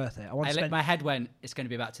think it was worth it. My head went, it's going to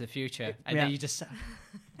be Back to the Future. And Yeah. then you just...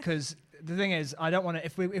 Because the thing is, I don't want to.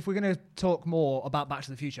 If we're going to talk more about Back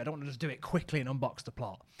to the Future, I don't want to just do it quickly and unbox the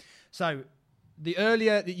plot. So, the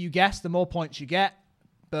earlier that you guess, the more points you get.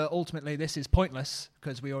 But ultimately, this is pointless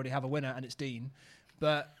because we already have a winner, and it's Dean.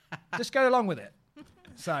 But just go along with it.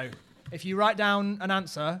 So, if you write down an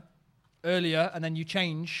answer earlier and then you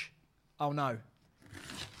change, I'll know.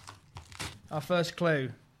 Our first clue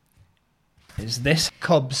is this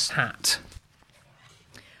Cubs hat.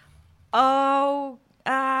 Oh,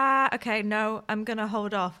 okay. No, I'm gonna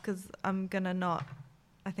hold off because I'm gonna not.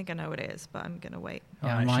 I think I know what it is, but I'm gonna wait. Yeah,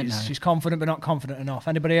 I Alright, might know. she's confident but not confident enough.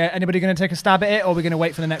 Anybody going to take a stab at it, or are we going to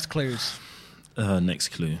wait for the next clues? Next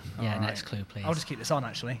clue. Yeah, Alright. next clue, please. I'll just keep this on.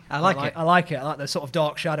 Actually, I like it. I like it. I like the sort of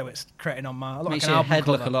dark shadow it's creating on my. I look Makes like an your album head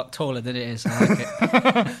look cover. a lot taller than it is. I like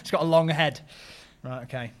it. It's got a long head. Right.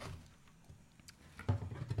 Okay.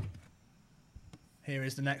 Here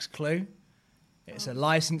is the next clue. It's a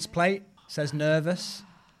license plate. Says nervous.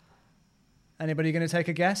 Anybody going to take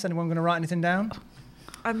a guess? Anyone going to write anything down?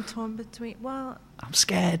 I'm torn between. Well, I'm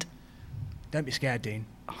scared. Don't be scared, Dean.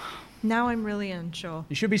 now I'm really unsure.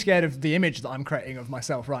 You should be scared of the image that I'm creating of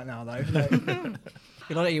myself right now, though.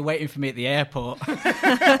 You look like you're waiting for me at the airport. Right,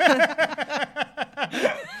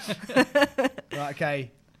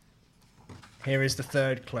 okay. Here is the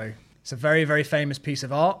third clue. It's a very, very famous piece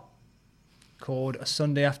of art called A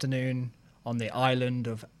Sunday Afternoon on the Island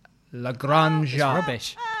of La Grande It's Jatte.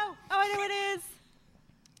 rubbish. Oh, I know what it is.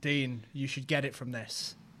 Dean, you should get it from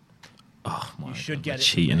this. Oh my You should God, get we're it from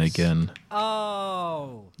cheating this. again.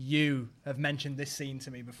 Oh. You have mentioned this scene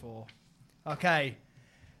to me before. Okay.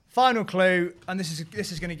 Final clue, and this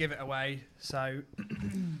is going to give it away. So,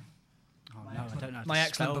 Oh, no, I don't know. how to my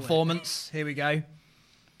excellent spell it. performance. Here we go.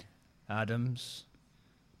 Adams,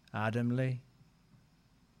 Adamley,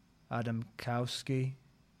 Adamkowski,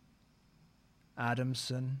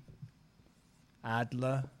 Adamson,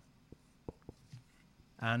 Adler,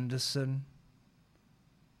 Anderson,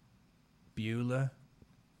 Bueller,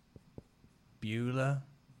 Bueller,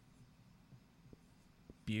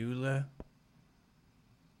 Bueller,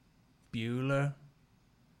 Bueller.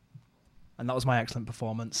 And that was my excellent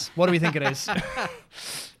performance. What do we think it is?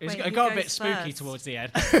 It Wait, got who a bit goes spooky first? towards the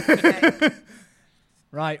end. Okay.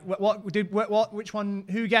 Right. Which one?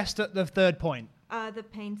 Who guessed at the third point? The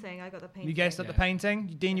painting. I got the painting. You guessed at the Yeah.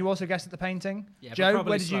 painting. Dean, you also guessed at the painting. Yeah, but Joe, probably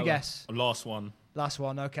where did you slower. guess? Last one. Last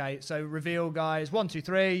one. Okay. So reveal, guys. 1, 2,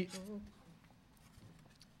 3.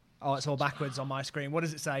 Oh, it's all backwards on my screen. What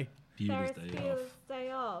does it say? Bueller's Day Off.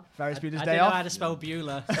 Day off. Ferris Bueller's I Day didn't know Off. how to spell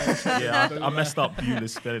Bueller. So Yeah, I messed up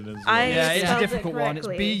Bueller's spelling as well. Yeah, it's a spelled it difficult one. It's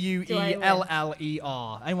correctly. Do I win?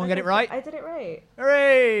 Bueller. Anyone get it right? I did it right.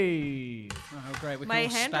 Hooray! oh, great. We can My all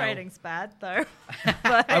spell. handwriting's bad though.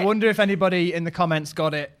 But I wonder if anybody in the comments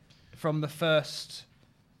got it from the first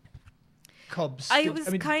Cubs. I was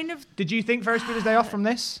kind of. Did you think Ferris Bueller's Day Off from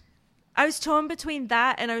this? I was torn between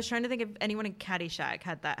that and I was trying to think if anyone in Caddyshack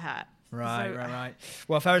had that hat. Right, So- right.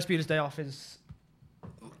 Well, Ferris Bueller's Day Off is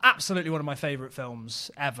absolutely one of my favourite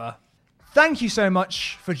films ever. Thank you so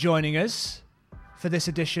much for joining us for this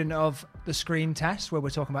edition of the screen test, where we're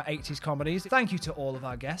talking about 80s comedies. Thank you to all of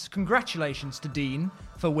our guests. Congratulations to Dean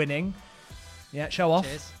for winning. Yeah, show off.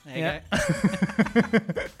 Cheers. There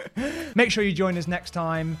you go. Make sure you join us next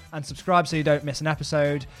time and subscribe so you don't miss an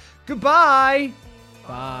episode. Goodbye.